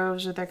in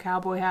droves with their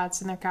cowboy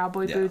hats and their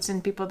cowboy boots,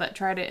 and people that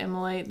try to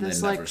emulate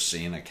this. They've never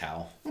seen a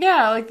cow.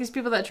 Yeah, like these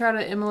people that try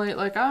to emulate,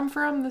 like, I'm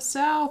from the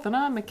South and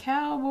I'm a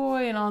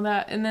cowboy and all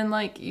that. And then,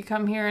 like, you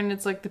come here and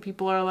it's like the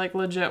people are, like,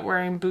 legit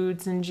wearing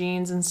boots and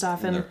jeans and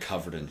stuff. And they're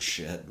covered in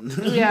shit.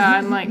 Yeah,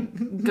 and,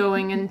 like,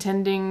 going and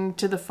tending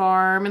to the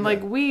farm. And,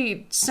 like,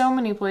 so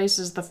many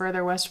places the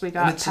further west we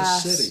got and it's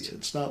past. a city.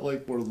 It's not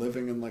like we're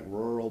living in, like,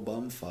 rural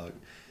bumfuck.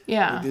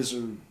 Yeah. Like, these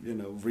are,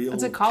 real...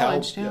 It's a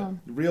college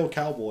town. Yeah, real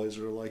cowboys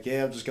are like,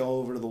 just go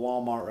over to the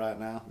Walmart right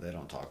now. They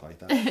don't talk like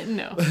that.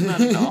 No,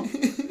 not at all.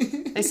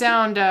 They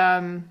sound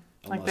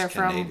like they're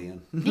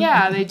Canadian. from...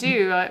 Yeah, they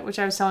do, which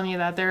I was telling you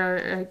that. There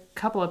are a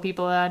couple of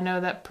people that I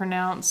know that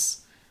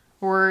pronounce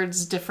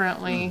words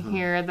differently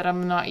here that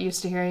I'm not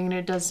used to hearing, and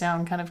it does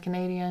sound kind of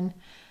Canadian.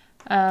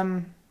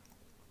 But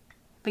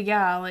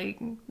yeah, like,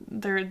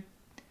 they're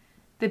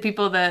the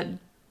people that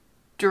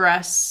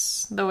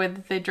dress the way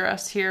that they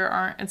dress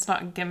here it's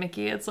not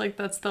gimmicky. It's like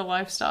that's the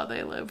lifestyle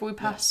they live. We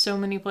passed so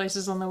many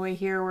places on the way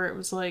here where it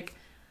was like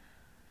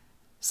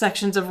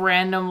sections of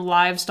random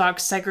livestock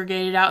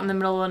segregated out in the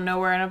middle of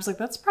nowhere, and I was like,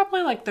 that's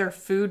probably like their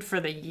food for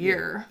the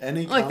year.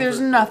 Like there's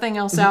nothing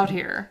else out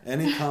here.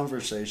 Any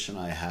conversation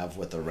I have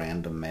with a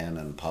random man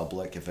in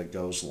public, if it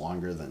goes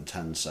longer than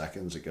 10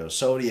 seconds, it goes,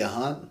 so do you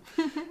hunt?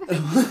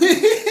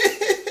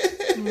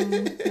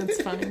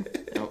 That's funny.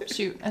 Oh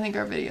shoot, I think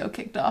our video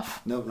kicked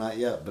off. Nope, not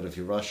yet, but if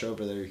you rush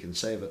over there you can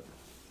save it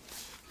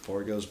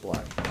before it goes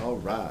black. All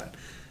right.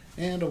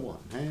 And a 1,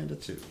 and a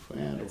 2,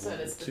 and a 1,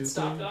 2, 3,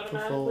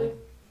 4.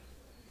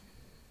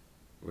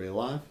 Are we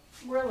alive?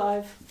 We're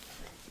alive.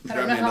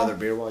 Grab me another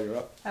beer while you're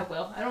up. I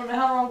will. I don't know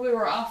how long we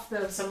were off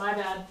though, so my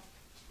bad.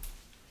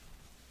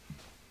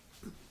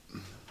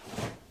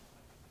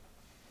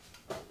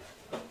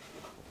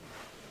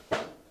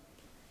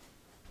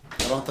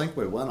 I don't think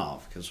we went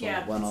off, because when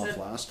it went off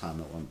last time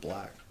it went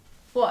black.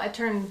 Well, I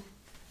turned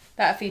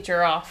that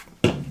feature off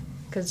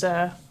because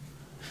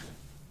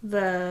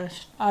the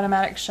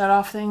automatic shut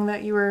off thing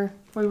that we were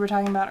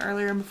talking about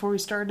earlier before we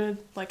started,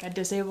 like I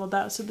disabled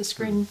that so the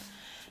screen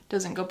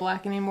doesn't go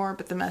black anymore,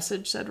 but the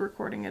message said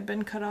recording had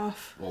been cut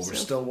off. Well, we're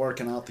still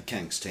working out the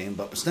kinks, team,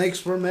 but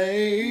mistakes were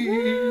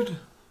made.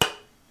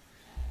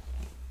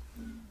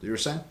 You were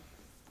saying?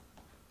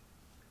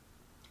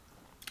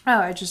 Oh,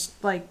 I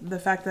just like the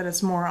fact that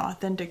it's more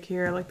authentic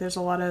here. Like there's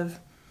a lot of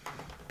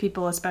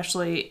people,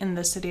 especially in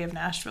the city of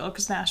Nashville,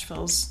 because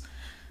Nashville's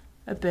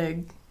a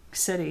big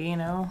city, you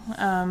know,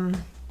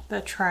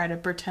 that try to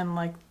pretend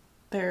like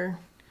they're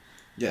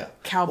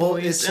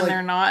cowboys, and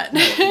they're not.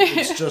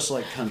 It's just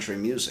like country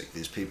music.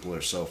 These people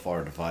are so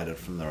far divided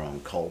from their own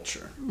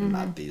culture. Mm-hmm.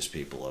 Not these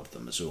people of the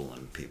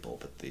Missoulian people,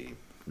 but the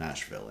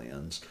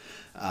Nashvillians.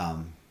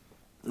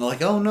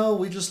 Like, oh no,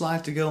 we just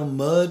like to go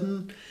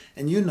mudding.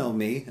 And you know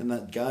me in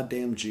that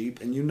goddamn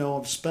Jeep, and you know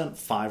I've spent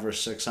 5 or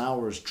 6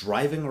 hours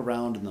driving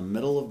around in the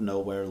middle of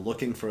nowhere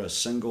looking for a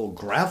single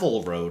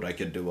gravel road I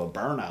could do a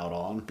burnout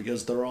on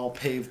because they're all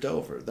paved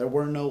over. There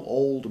were no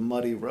old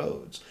muddy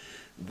roads.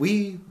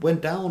 We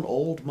went down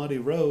old muddy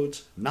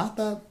roads, not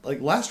that, like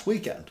last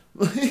weekend.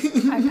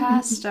 I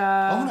passed,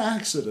 on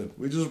accident.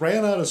 We just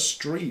ran out of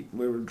street.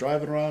 We were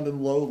driving around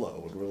in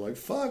Lolo, and we're like,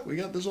 fuck, we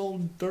got this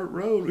old dirt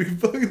road we can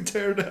fucking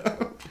tear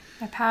down.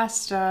 I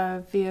passed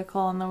a vehicle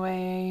on the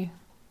way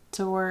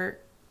to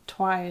work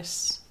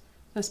twice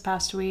this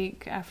past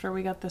week after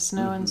we got the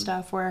snow and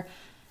stuff, where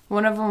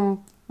one of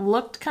them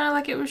looked kind of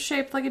like it was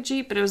shaped like a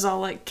Jeep, but it was all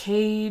like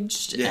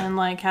caged and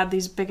like had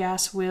these big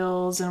ass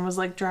wheels and was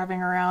like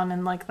driving around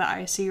in like the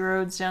icy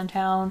roads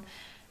downtown.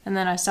 And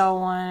then I saw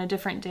one a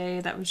different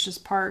day that was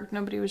just parked.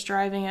 Nobody was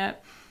driving it.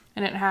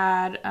 And it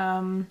had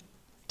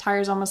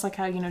tires almost like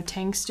how, you know,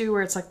 tanks do,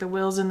 where it's like the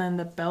wheels and then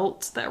the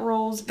belt that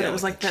rolls. But it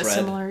was like that tread.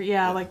 Similar,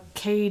 like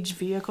cage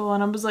vehicle.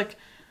 And I was like,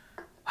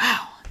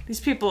 wow, these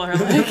people are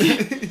like,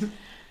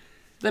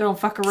 they don't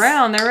fuck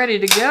around. They're ready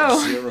to go.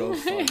 Zero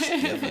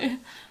fucks given.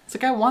 It's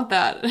like, I want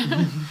that.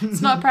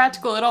 It's not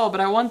practical at all, but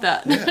I want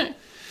that. Yeah.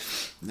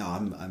 No,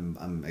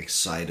 I'm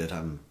excited.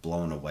 I'm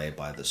blown away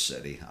by the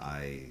city.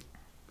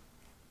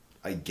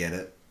 I get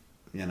it.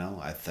 You know,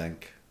 I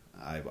think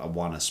I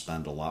want to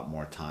spend a lot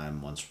more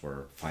time once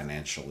we're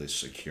financially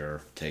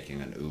secure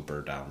taking an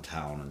Uber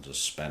downtown and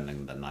just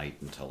spending the night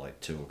until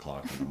like 2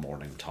 o'clock in the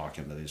morning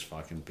talking to these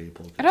fucking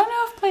people. I don't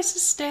know if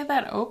places stay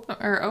that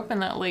open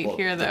that late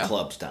here though. The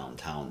clubs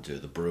downtown do.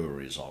 The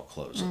breweries all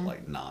close at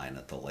like 9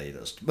 at the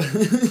latest.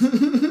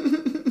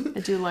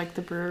 I do like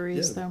the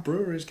breweries though.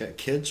 Breweries got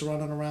kids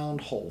running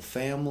around, whole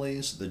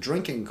families. The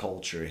drinking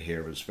culture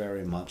here is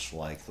very much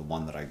like the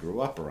one that I grew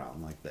up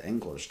around, like the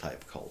English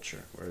type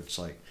culture, where it's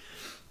like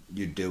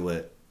you do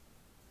it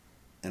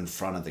in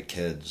front of the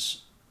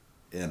kids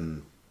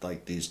in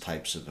like these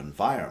types of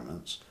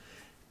environments,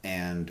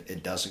 and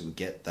it doesn't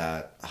get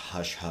that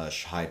hush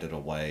hush, hide it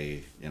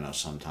away, you know,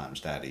 sometimes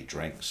daddy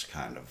drinks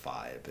kind of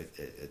vibe.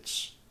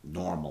 It's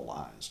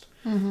normalized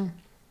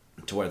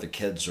to where the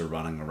kids are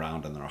running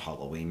around in their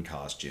Halloween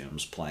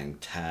costumes playing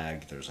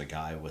tag. There's a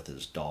guy with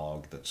his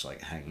dog that's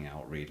like hanging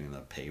out reading the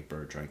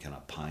paper, drinking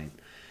a pint,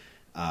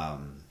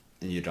 and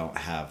you don't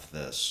have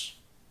this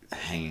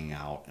hanging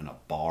out in a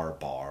bar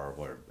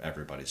where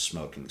everybody's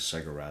smoking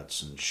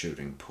cigarettes and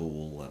shooting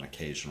pool and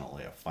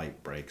occasionally a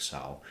fight breaks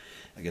out.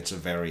 Like, it's a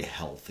very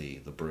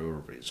healthy, the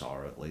breweries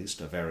are at least,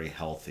 a very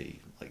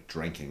healthy like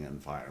drinking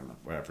environment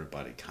where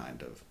everybody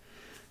kind of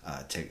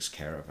takes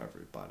care of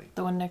everybody.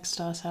 The one next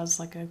to us has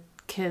like a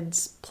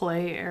kids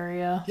play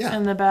area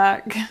in the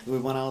back. We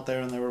went out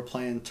there and they were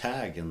playing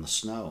tag in the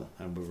snow,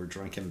 and we were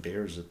drinking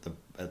beers at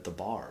the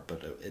bar,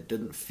 but it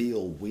didn't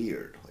feel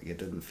weird. Like, it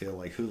didn't feel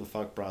like, who the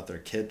fuck brought their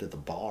kid to the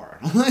bar?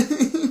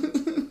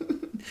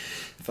 It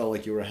felt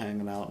like you were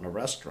hanging out in a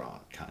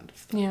restaurant kind of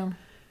thing. Yeah.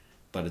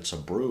 But it's a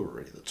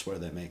brewery. That's where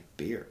they make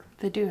beer.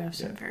 They do have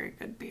some very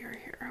good beer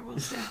here, I will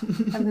say.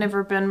 I've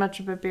never been much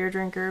of a beer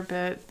drinker,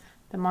 but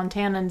the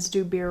Montanans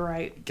do beer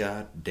right.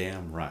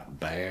 Goddamn right.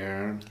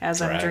 Bear.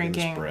 As I'm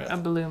drinking a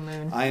Blue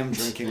Moon. I am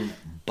drinking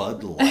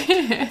Bud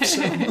Light.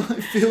 So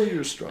I feel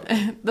your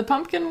struggle. The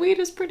pumpkin weed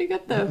is pretty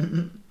good,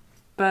 though.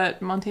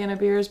 but Montana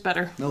beer is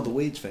better. No, the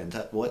weed's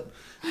fantastic. What?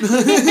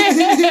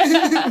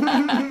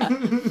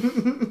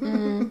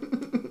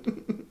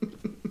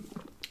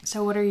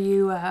 So what are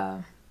you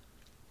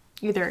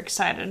either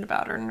excited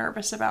about or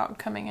nervous about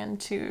coming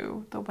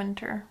into the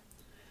winter?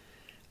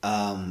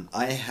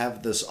 I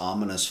have this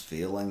ominous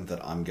feeling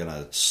that I'm going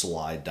to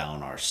slide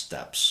down our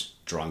steps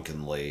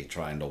drunkenly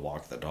trying to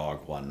walk the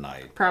dog one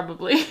night.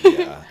 Probably.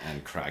 Yeah,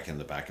 and cracking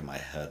the back of my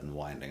head and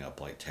winding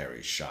up like Terry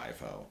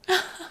Schiavo.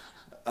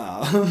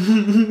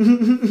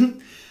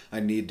 I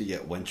need to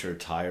get winter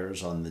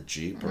tires on the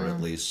Jeep, or at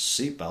least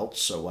seatbelts,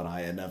 so when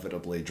I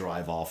inevitably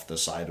drive off the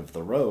side of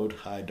the road,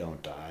 I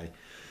don't die.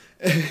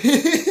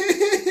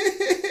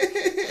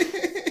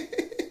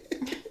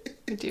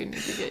 We do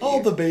need to get All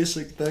you. the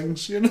basic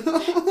things, you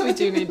know? We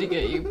do need to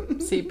get you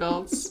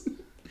seatbelts.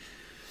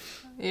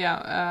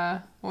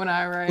 Yeah, when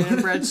I ride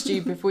in Brett's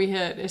Jeep, if we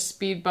hit a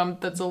speed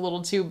bump that's a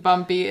little too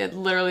bumpy, it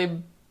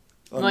literally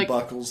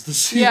Unbuckles the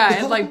seatbelt.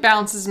 yeah, it like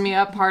bounces me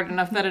up hard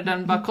enough that it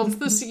unbuckles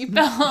the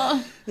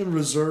seatbelt. And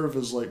Reserve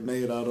is like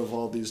made out of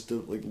all these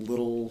like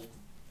little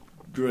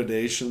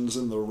gradations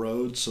in the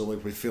road, so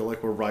like we feel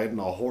like we're riding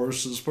a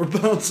horse as we're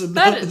bouncing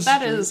down the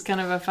That street. is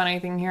kind of a funny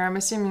thing here. I'm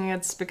assuming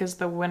it's because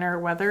the winter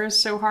weather is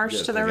so harsh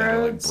Yeah, to the they gotta,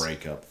 roads. like,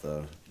 break up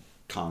the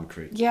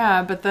concrete.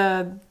 Yeah, but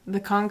the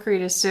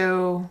concrete is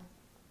so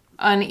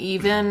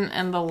uneven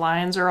and the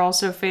lines are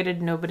also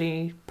faded.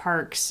 Nobody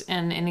parks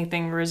in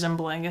anything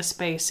resembling a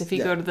space if you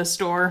Yeah. go to the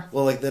store.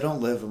 Well, like, they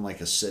don't live in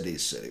like a city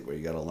where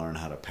you gotta learn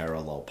how to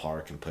parallel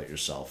park and put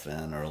yourself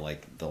in, or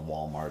like the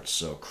Walmart's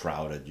so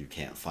crowded you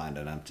can't find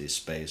an empty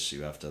space.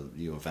 You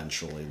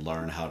eventually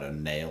learn how to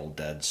nail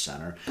dead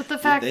center. But the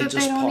fact that they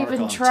just don't park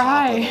even on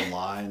try. top of the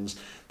lines.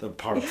 They're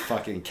part of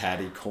fucking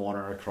catty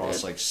corner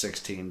across like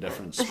 16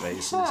 different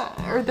spaces.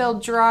 Or they'll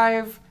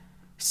drive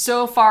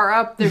so far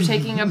up, they're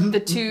taking up the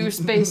two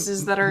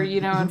spaces that are,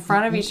 in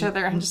front of each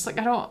other. I'm just like,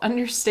 I don't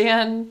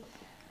understand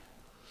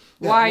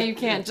why you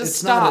can't just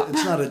stop.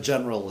 It's not a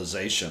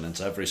generalization.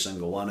 It's every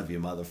single one of you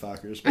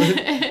motherfuckers. But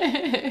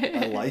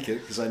I like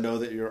it because I know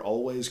that you're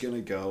always going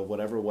to go,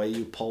 whatever way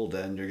you pulled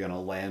in, you're going to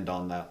land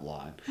on that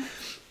line.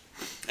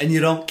 And you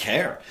don't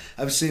care.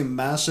 I've seen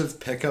massive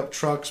pickup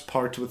trucks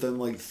parked within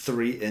like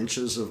 3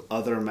 inches of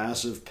other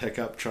massive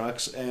pickup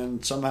trucks,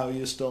 and somehow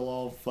you still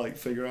all like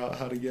figure out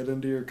how to get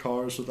into your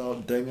cars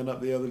without dinging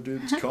up the other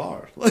dude's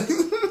car.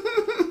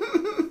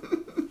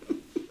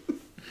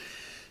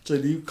 So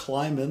do you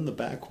climb in the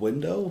back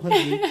window? Do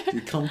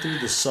you come through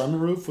the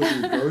sunroof with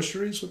your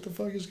groceries? What the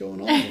fuck is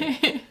going on here?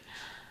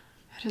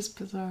 It is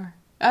bizarre.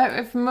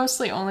 I've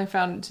mostly only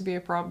found it to be a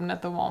problem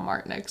at the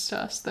Walmart next to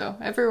us, though.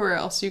 Everywhere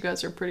else, you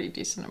guys are pretty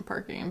decent at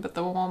parking. But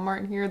the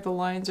Walmart here, the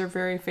lines are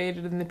very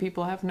faded and the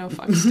people have no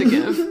fucks to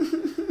give.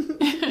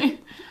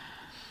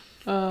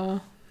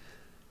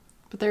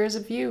 But there is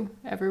a view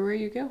everywhere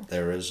you go.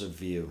 There is a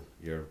view.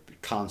 You're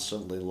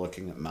constantly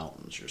looking at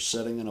mountains. You're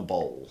sitting in a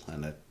bowl,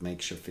 and it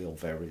makes you feel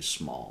very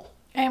small.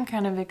 I am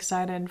kind of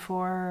excited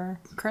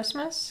for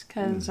Christmas,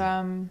 because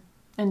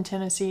in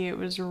Tennessee it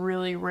was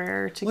really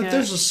rare to Look, get...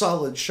 there's a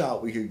solid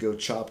shot we could go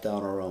chop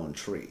down our own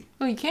tree.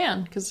 Well, you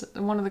can, because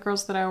one of the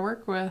girls that I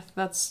work with,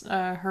 that's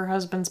her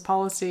husband's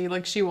policy.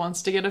 Like, she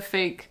wants to get a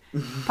fake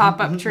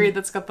pop-up tree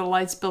that's got the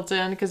lights built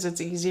in because it's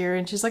easier.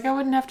 And she's like, I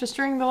wouldn't have to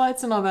string the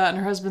lights and all that. And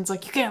her husband's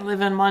like, you can't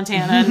live in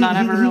Montana and not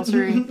have a real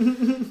tree.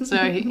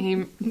 So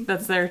he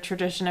that's their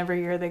tradition every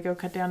year. They go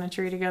cut down a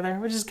tree together,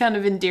 which is kind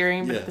of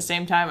endearing. But at the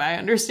same time, I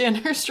understand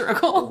her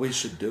struggle. Well, we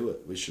should do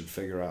it. We should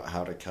figure out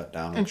how to cut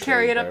down a And tree.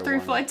 carry it up 3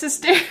 flights of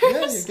stairs.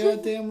 Yeah, you're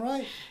goddamn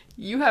right.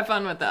 You have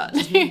fun with that.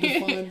 Need to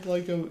find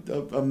like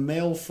a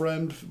male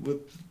friend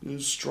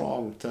who's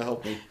strong to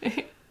help me.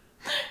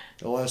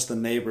 I'll ask the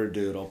neighbor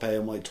dude. I'll pay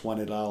him like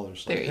 $20.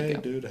 There Like, you hey,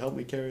 go. dude, help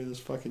me carry this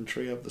fucking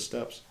tree up the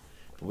steps.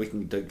 But we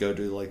can go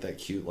do like that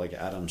cute like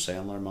Adam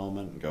Sandler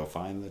moment and go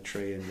find the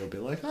tree, and you'll be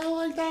like, I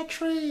like that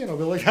tree, and I'll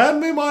be like,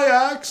 hand me my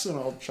axe, and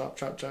I'll chop,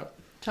 chop, chop.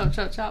 Chop,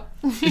 chop, chop.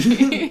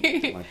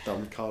 My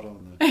thumb caught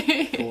on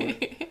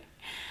the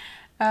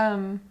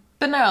cord.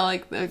 But no,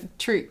 like the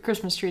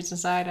Christmas trees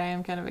aside, I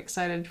am kind of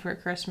excited for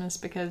Christmas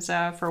because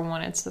for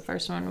one, it's the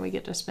first one we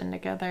get to spend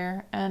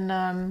together,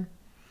 and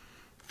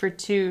for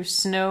two,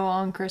 snow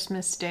on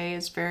Christmas Day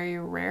is very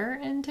rare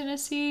in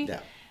Tennessee.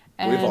 Yeah.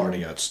 And We've already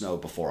got snow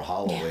before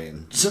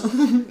Halloween. So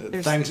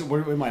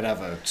we might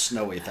have a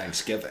snowy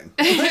Thanksgiving.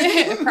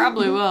 It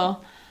probably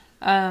will.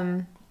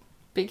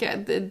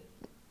 Because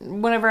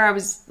whenever I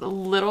was a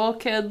little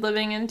kid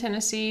living in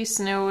Tennessee,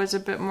 snow was a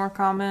bit more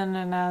common,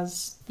 and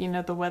as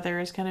the weather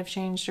has kind of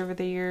changed over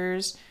the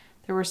years,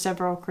 there were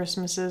several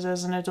Christmases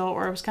as an adult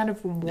where it was kind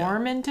of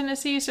warm in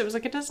Tennessee, so it was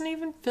like it doesn't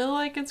even feel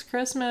like it's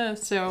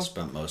Christmas. So I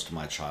spent most of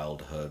my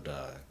childhood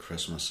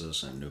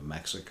Christmases in New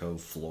Mexico,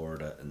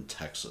 Florida, and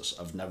Texas.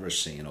 I've never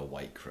seen a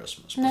white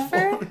Christmas before.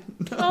 Never?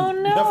 Oh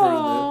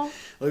no.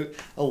 Never did. Like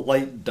a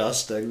light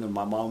dusting, and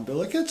my mom would be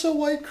like, it's a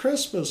white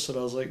Christmas. And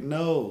I was like,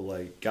 no,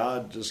 like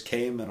God just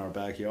came in our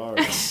backyard.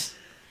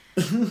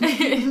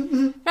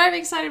 I'm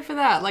excited for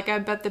that. Like, I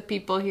bet the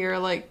people here,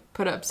 like,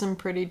 put up some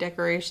pretty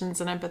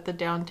decorations, and I bet the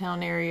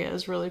downtown area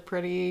is really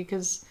pretty,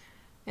 because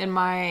in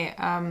my,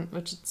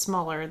 which is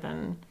smaller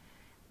than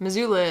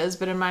Missoula is,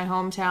 but in my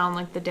hometown,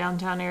 like the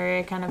downtown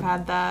area kind of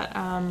had that,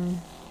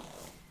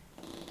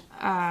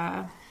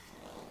 I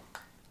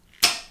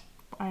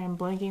am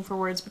blanking for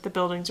words, but the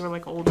buildings were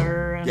like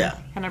older and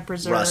kind of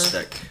preserved.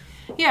 Rustic.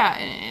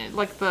 Yeah,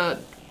 like the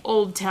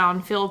old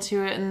town feel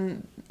to it,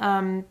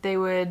 and they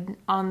would,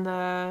 on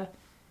the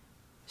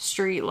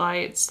street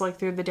lights, like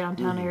through the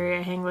downtown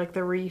area, hang like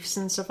the reefs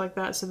and stuff like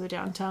that, so the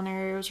downtown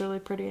area was really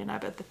pretty, and I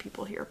bet the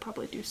people here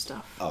probably do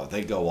stuff. Oh,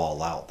 they go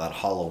all out. That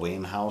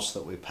Halloween house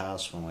that we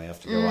pass when we have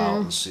to go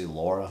out and see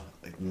Laura,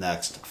 like,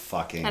 next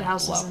fucking That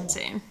house level. is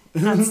insane.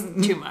 That's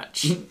too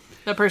much.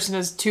 That person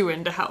is too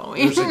into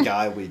Halloween. There's a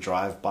guy we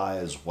drive by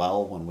as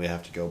well when we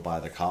have to go by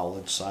the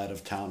college side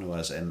of town who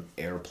has an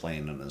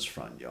airplane in his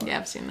front yard. Yeah,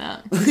 I've seen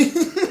that.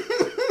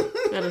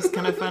 That is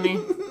kind of funny.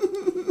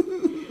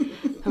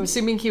 I'm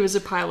assuming he was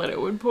a pilot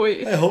at one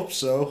point. I hope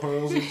so, or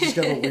else he's just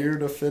got a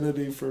weird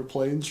affinity for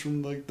planes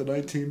from like the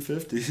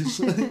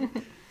 1950s.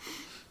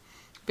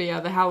 But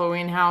yeah, the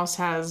Halloween house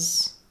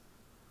has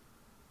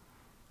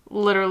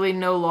literally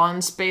no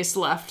lawn space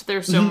left.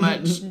 There's so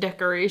much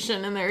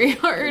decoration in their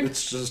yard.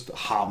 It's just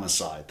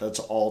homicide. That's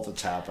all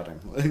that's happening.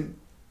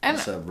 Like,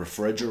 it's a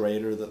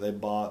refrigerator that they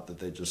bought that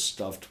they just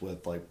stuffed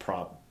with like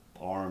prop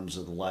arms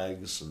and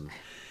legs, and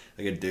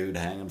like a dude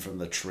hanging from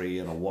the tree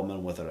and a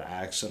woman with an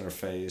axe in her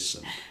face.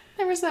 And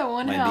There was that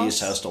one my house. niece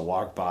has to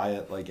walk by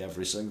it like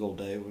every single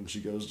day when she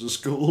goes to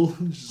school.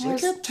 She's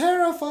like, There's- it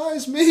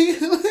terrifies me.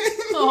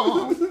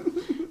 Aw.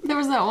 There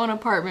was that one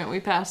apartment we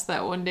passed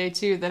that one day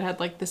too that had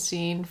like the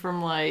scene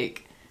from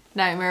like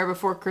Nightmare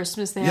Before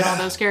Christmas. They had all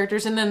Yeah. those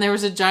characters, and then there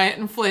was a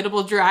giant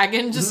inflatable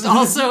dragon just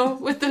also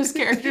with those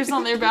characters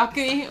on their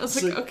balcony. I was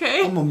It's like, like,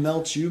 okay. I'm gonna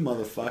melt you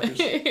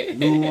motherfuckers.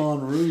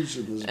 Moulin Rouge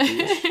in this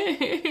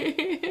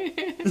bitch.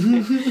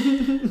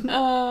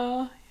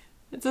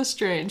 It's a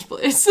strange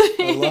place.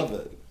 I love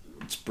it.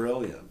 It's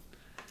brilliant.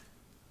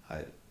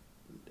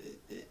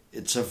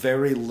 It's a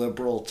very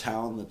liberal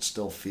town that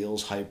still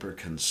feels hyper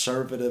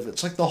conservative.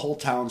 It's like the whole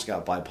town's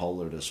got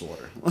bipolar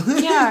disorder.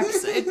 Yeah,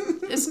 'cause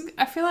it's,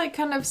 I feel like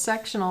kind of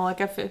sectional.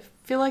 Like I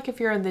feel like if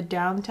you're in the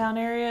downtown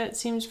area, it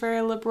seems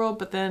very liberal,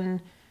 but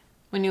then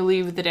when you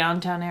leave the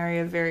downtown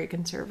area, very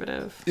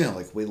conservative. Yeah,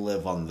 like we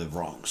live on the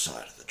wrong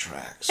side of the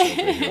tracks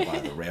over here by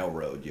the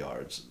railroad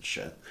yards and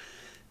shit.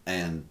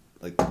 And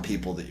like the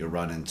people that you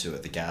run into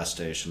at the gas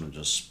station will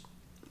just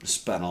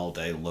spend all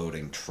day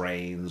loading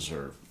trains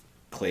or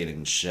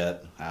cleaning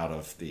shit out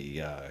of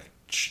the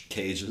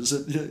cages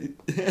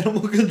at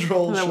animal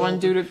control. That one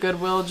shelter. dude at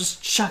Goodwill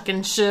just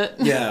chucking shit.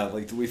 Yeah,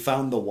 like we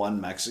found the one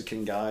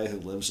Mexican guy who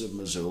lives in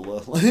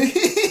Missoula.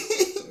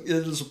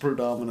 It is a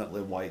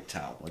predominantly white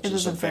town, which It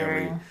is is a a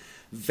very, very-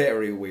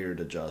 very weird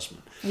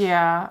adjustment.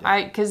 Yeah,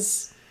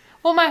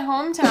 well, my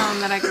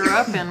hometown that I grew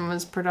up in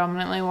was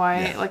predominantly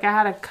white. Yeah. Like, I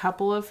had a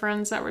couple of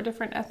friends that were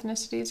different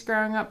ethnicities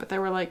growing up, but there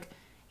were, like,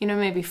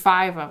 maybe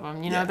 5 of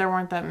them. Yeah. There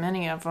weren't that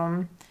many of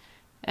them.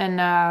 And,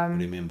 What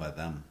do you mean by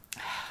them?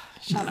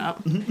 shut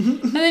up.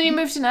 And then you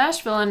move to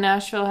Nashville, and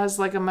Nashville has,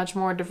 like, a much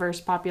more diverse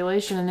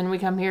population. And then we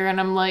come here, and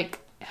I'm like,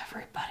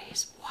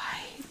 everybody's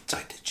white. It's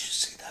like, did you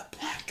see that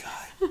black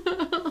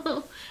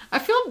guy? I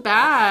feel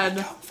bad.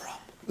 Come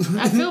from?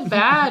 I feel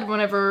bad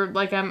whenever,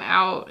 like, I'm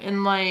out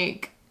in,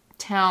 like,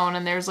 town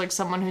and there's, like,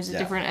 someone who's a Yeah.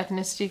 different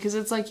ethnicity, because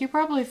it's like, you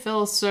probably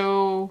feel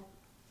so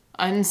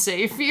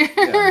unsafe here.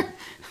 Yeah.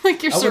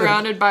 Like, you're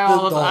surrounded by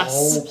all of the us.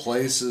 whole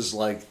place is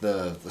like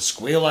the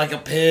squeal like a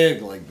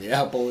pig, like the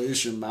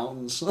Appalachian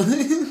Mountains. I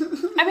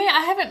mean,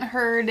 I haven't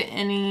heard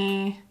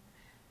any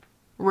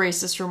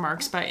racist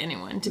remarks by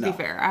anyone, to be No.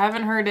 fair. I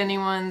haven't heard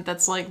anyone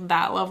that's, like,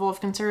 that level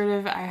of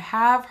conservative. I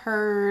have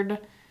heard,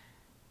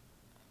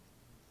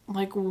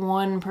 like,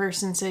 one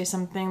person say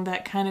something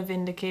that kind of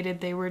indicated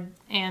they were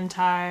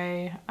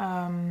anti,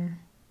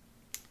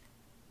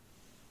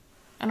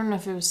 I don't know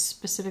if it was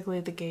specifically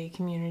the gay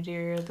community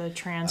or the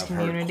trans I've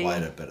community. heard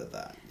quite a bit of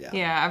that. Yeah.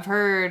 Yeah, I've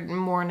heard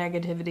more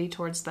negativity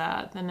towards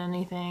that than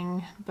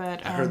anything.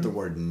 But I heard the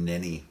word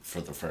ninny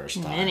for the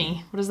first time.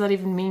 ninny. What does that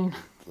even mean?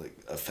 Like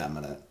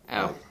effeminate.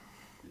 Oh.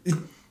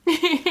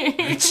 I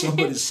heard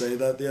somebody say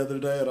that the other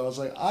day, and I was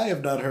like, I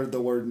have not heard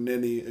the word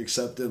ninny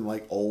except in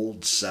like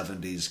old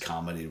 70s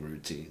comedy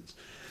routines.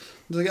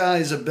 I was like,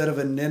 he's a bit of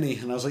a ninny.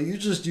 And I was like, you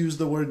just used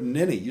the word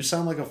ninny. You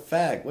sound like a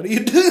fag. What are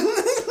you doing?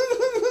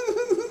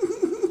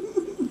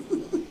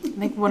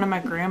 I think one of my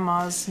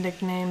grandma's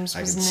nicknames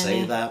I was can Ninny.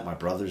 say that. My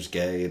brother's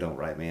gay. Don't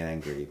write me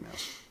angry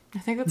emails. I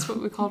think that's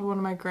what we called one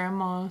of my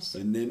grandmas.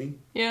 A ninny?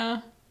 Yeah,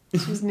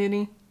 she's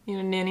Nitty.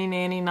 Ninny,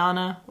 nanny,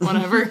 nana,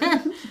 whatever.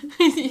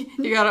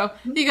 you got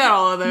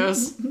all of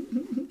those.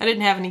 I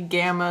didn't have any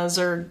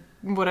gammas or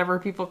whatever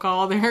people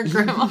call their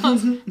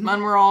grandmas.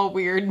 Mine were all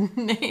weird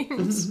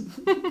names.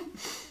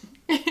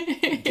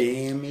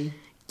 Gammy.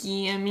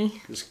 Gammy.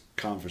 This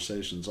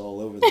conversation's all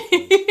over the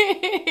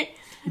place.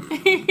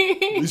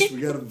 At least we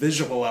got a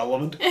visual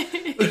element. When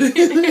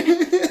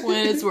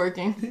it's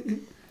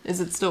working. Is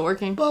it still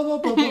working? Bop,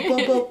 bop, bop, bop,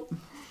 bop, bop.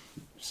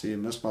 See, you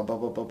missed my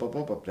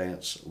bub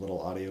dance,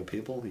 little audio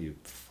people. You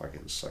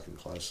fucking second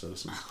class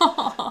citizens.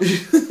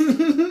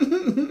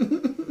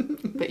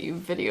 But you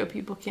video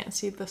people can't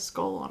see the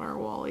skull on our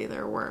wall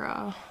either.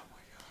 We're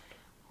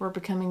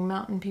becoming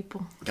mountain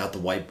people. Got the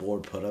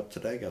whiteboard put up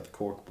today. Got the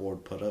cork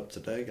board put up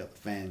today. Got the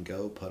Van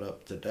Gogh put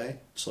up today.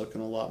 It's looking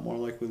a lot more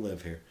like we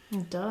live here.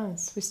 It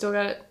does. We still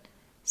got,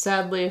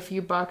 sadly, a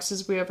few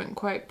boxes we haven't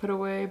quite put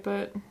away,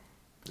 but...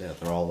 Yeah,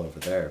 they're all over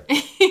there.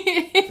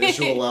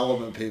 Visual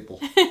element people.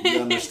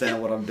 You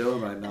understand what I'm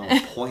doing right now.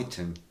 I'm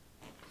pointing.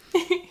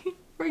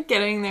 We're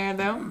getting there,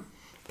 though.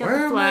 Got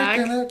We're the flag.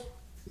 making it.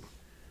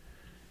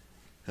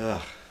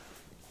 Ugh.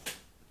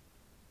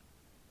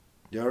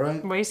 You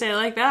alright? Why do you say it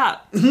like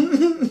that?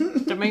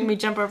 Don't make me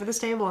jump over this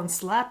table and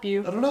slap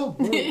you. I don't know.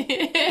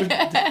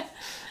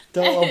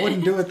 I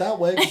wouldn't do it that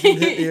way because you'd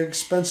hit the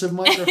expensive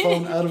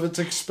microphone out of its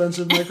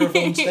expensive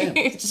microphone stand.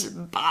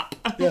 Just bop.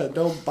 Yeah,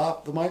 don't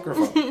bop the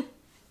microphone.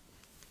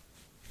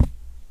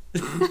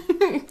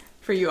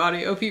 For you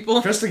audio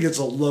people. Krista gets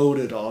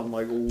loaded on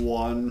like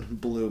one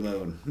blue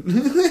moon.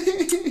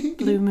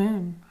 Blue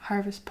Moon.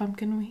 Harvest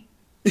Pumpkin Wheat.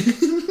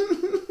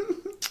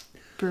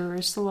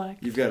 Brewers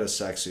Select. You've got a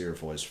sexier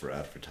voice for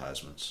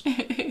advertisements.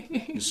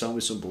 You sell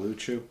me some Blue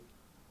Chew?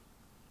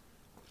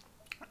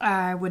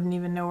 I wouldn't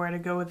even know where to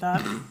go with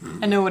that.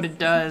 I know what it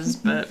does,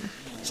 but...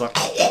 It's like,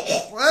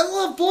 I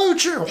love Blue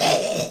Chew!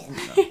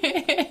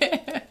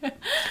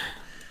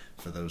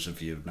 For those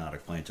of you not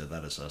acquainted,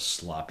 that is a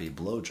sloppy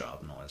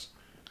blowjob noise.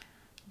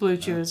 Blue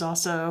Chew is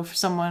also for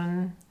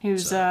someone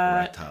who's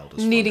erectile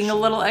dysfunction. needing a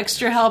little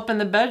extra help in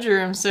the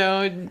bedroom.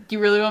 So, you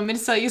really want me to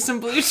sell you some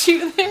Blue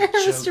Chew there,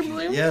 Mr.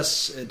 Bloom?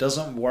 Yes, it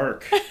doesn't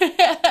work.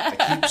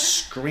 I keep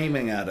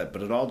screaming at it,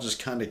 but it all just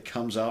kind of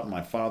comes out in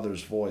my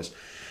father's voice.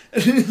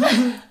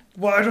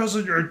 Why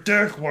doesn't your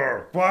dick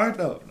work? Why?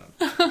 No.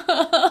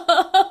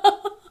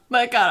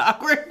 That got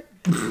awkward.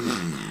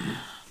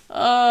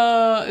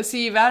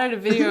 See, you've added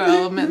a video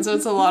element, so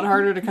it's a lot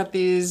harder to cut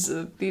these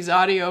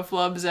audio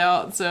flubs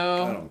out.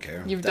 So I don't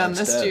care. You've Dad's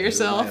done this dead. to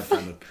yourself.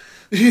 I'm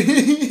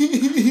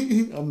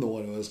the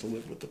one who has to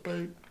live with the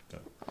pain. No,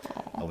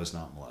 I was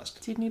not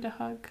molested. Do you need a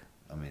hug?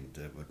 I mean,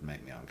 it would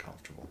make me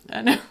uncomfortable.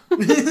 I know.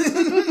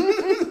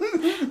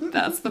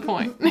 That's the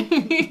point.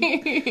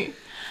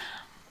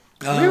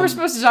 We were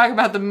supposed to talk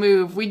about the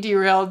move. We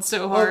derailed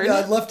so hard. Oh,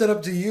 yeah, I left it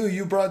up to you.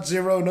 You brought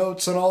 0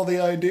 notes on all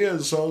the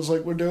ideas, so I was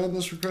like, we're doing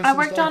this for Christmas. I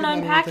worked on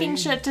unpacking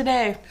shit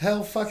today.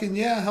 Hell fucking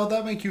yeah. How'd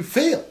that make you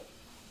feel?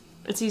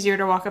 It's easier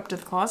to walk up to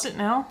the closet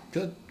now.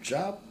 Good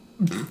job.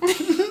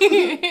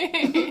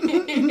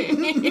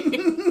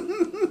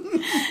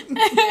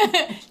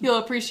 You'll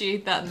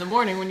appreciate that in the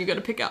morning when you go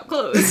to pick out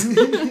clothes.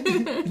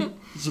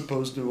 As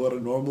opposed to what I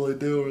normally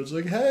do, where it's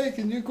like, hey,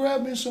 can you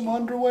grab me some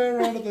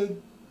underwear out of the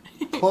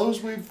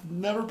clothes we've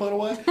never put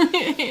away?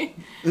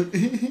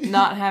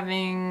 Not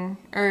having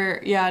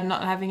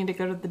to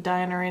go to the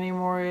diner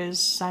anymore is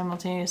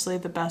simultaneously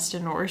the best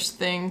and worst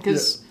thing,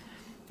 because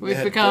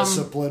we've become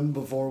disciplined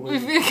before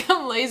we've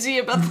become lazy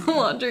about the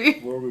laundry.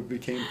 Where we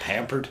became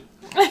pampered.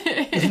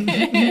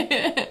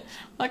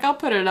 Like, I'll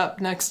put it up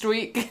next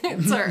week.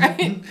 It's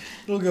alright.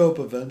 It'll go up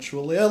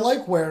eventually. I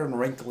like wearing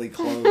wrinkly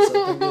clothes.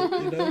 I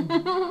think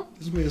it,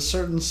 gives me a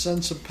certain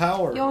sense of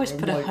power. You always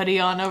put a hoodie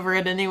on over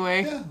it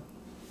anyway. Yeah.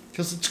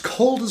 Because it's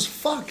cold as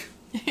fuck.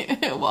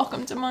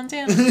 Welcome to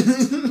Montana.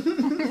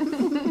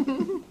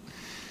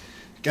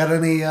 Got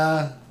any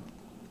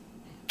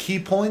key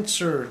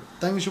points or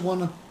things you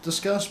want to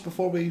discuss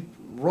before we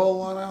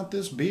roll on out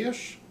this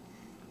bish?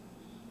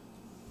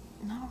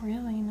 Not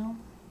really, no.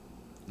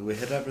 Did we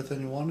hit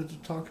everything you wanted to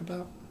talk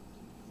about?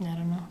 I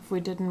don't know. If we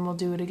didn't, we'll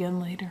do it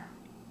again later.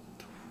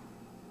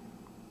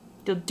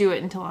 You'll do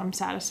it until I'm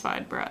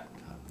satisfied, Brett.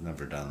 I've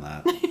never done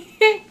that.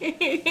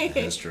 The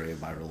history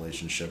of my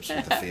relationships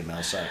with the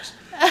female sex.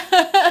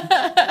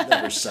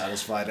 Never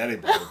satisfied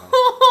anybody.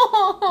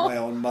 My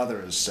own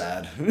mother is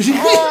sad.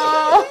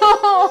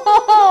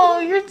 Oh,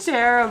 you're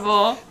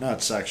terrible.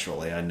 Not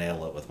sexually. I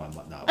nail it with my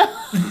mom. No.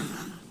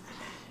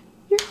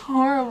 You're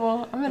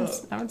horrible. I'm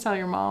gonna tell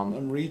your mom.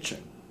 I'm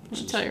reaching. I'm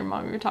gonna tell your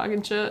mom you're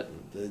talking shit.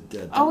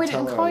 Oh, we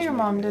didn't call your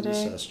mom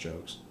today. Incest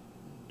jokes.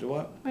 Do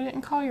what? We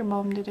didn't call your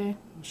mom today.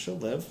 She'll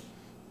live.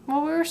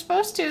 Well, we were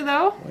supposed to,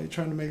 though. Why are you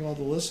trying to make all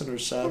the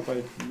listeners sad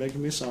by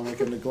making me sound like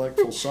a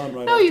neglectful son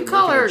right No, after you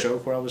call making her a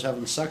joke where I was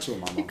having sex with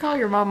my mom? You call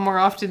your mom more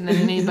often than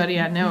anybody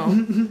I know.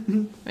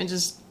 We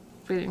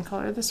didn't call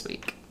her this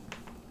week.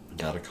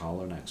 Gotta call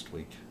her next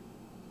week.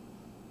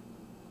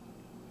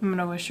 I'm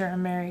gonna wish her a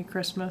Merry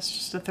Christmas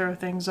just to throw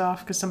things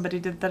off, because somebody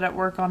did that at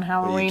work on But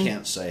Halloween. you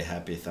can't say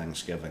Happy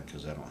Thanksgiving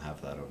because they don't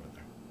have that over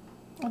there.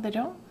 Oh, they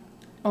don't?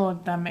 Oh,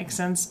 that makes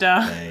sense,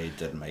 duh. They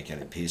didn't make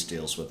any peace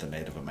deals with the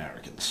Native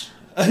Americans.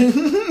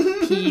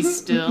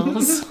 Peace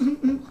deals.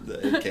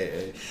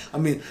 AKA. I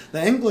mean,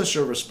 the English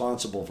are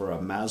responsible for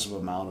a massive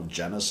amount of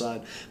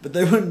genocide, but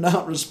they were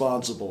not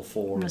responsible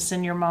for... I'm gonna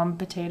send your mom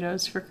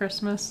potatoes for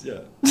Christmas.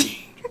 Yeah.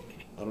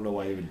 I don't know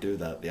why you would do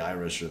that. The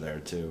Irish are there,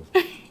 too.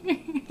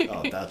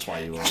 Oh, that's why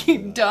you would do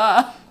that.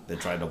 Duh. They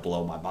tried to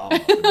blow my mom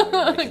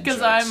up.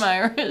 Because I'm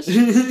Irish.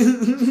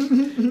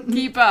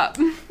 Keep up.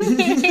 So,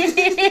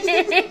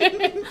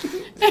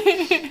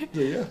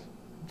 yeah.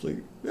 It's like,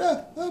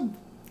 yeah, I'm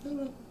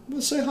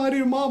gonna say hi to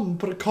your mom and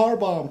put a car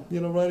bomb,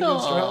 right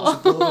against her house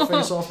and blow her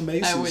face off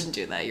Macy's. I wouldn't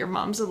do that. Your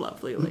mom's a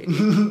lovely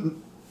lady.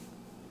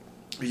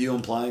 Are you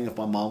implying if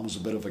my mom was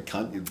a bit of a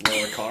cunt, you'd blow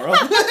her car up?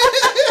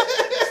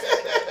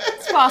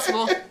 It's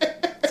possible.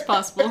 It's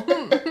possible.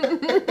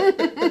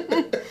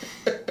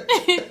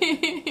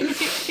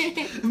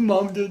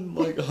 Mom didn't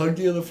hug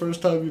you the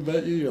first time you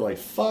met you. You're like,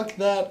 fuck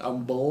that,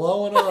 I'm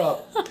blowing her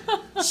up.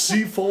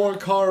 C4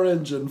 car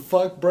engine,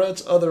 fuck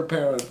Brett's other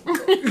parent.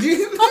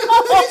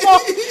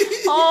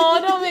 Oh,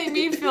 don't make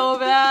me feel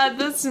bad.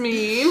 That's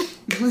mean.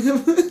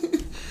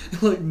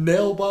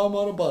 Nail bomb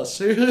on a bus.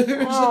 Here's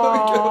how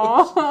it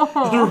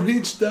goes. It'll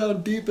reach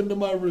down deep into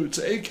my roots.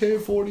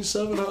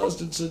 AK-47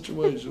 hostage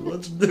situation.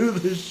 Let's do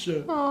this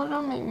shit. Oh,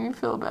 don't make me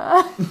feel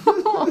bad.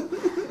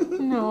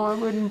 No, I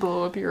wouldn't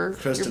blow up your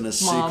Kristen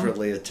is mom.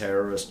 secretly a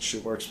terrorist. She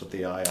works with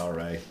the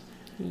IRA.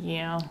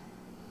 Yeah.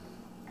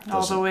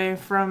 All the way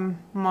from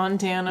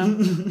Montana.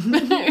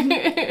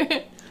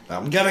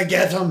 I'm gonna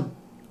get him.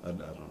 I don't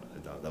know.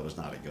 That was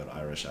not a good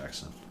Irish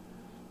accent.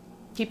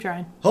 Keep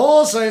trying.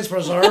 Oh, saints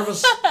preserve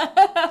us.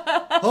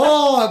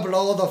 Oh, I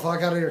blow the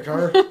fuck out of your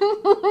car.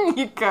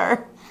 Your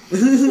car.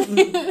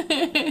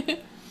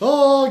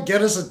 Oh,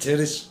 get us a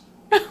titties.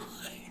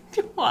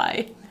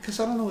 Why? Because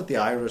I don't know what the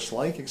Irish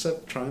like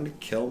except trying to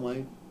kill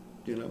my,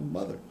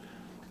 mother.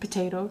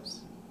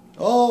 Potatoes.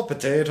 Oh,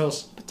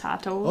 potatoes.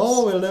 Potatoes.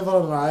 Oh, we live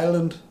on an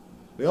island.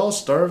 We all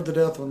starved to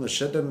death when the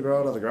shit didn't grow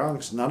out of the ground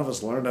because none of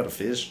us learned how to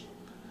fish.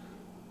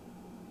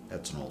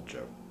 That's an old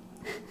joke.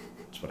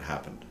 That's what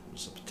happened. It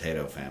was a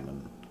potato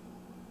famine.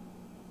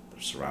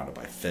 They're surrounded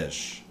by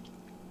fish,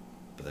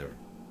 but they were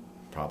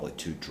probably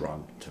too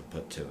drunk to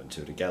put two and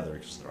two together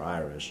because they're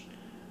Irish.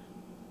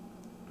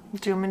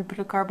 Do you want me to put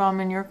a car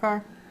bomb in your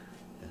car?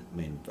 I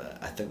mean,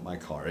 I think my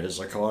car is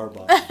a car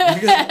bomb.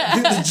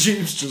 The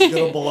Jeep's just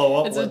gonna blow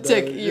up. It's a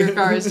tick. Your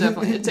car is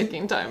definitely a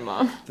ticking time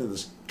bomb. I think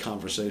this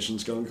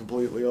conversation's going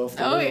completely off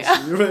the Oh, rails.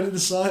 yeah. You ready to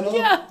sign off?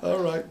 Yeah. All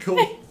right,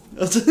 cool.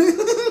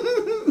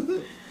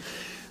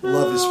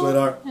 Love you,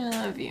 sweetheart. I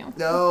love you.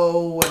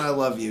 No, and I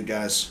love you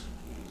guys.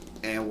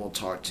 And we'll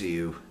talk to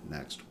you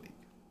next week.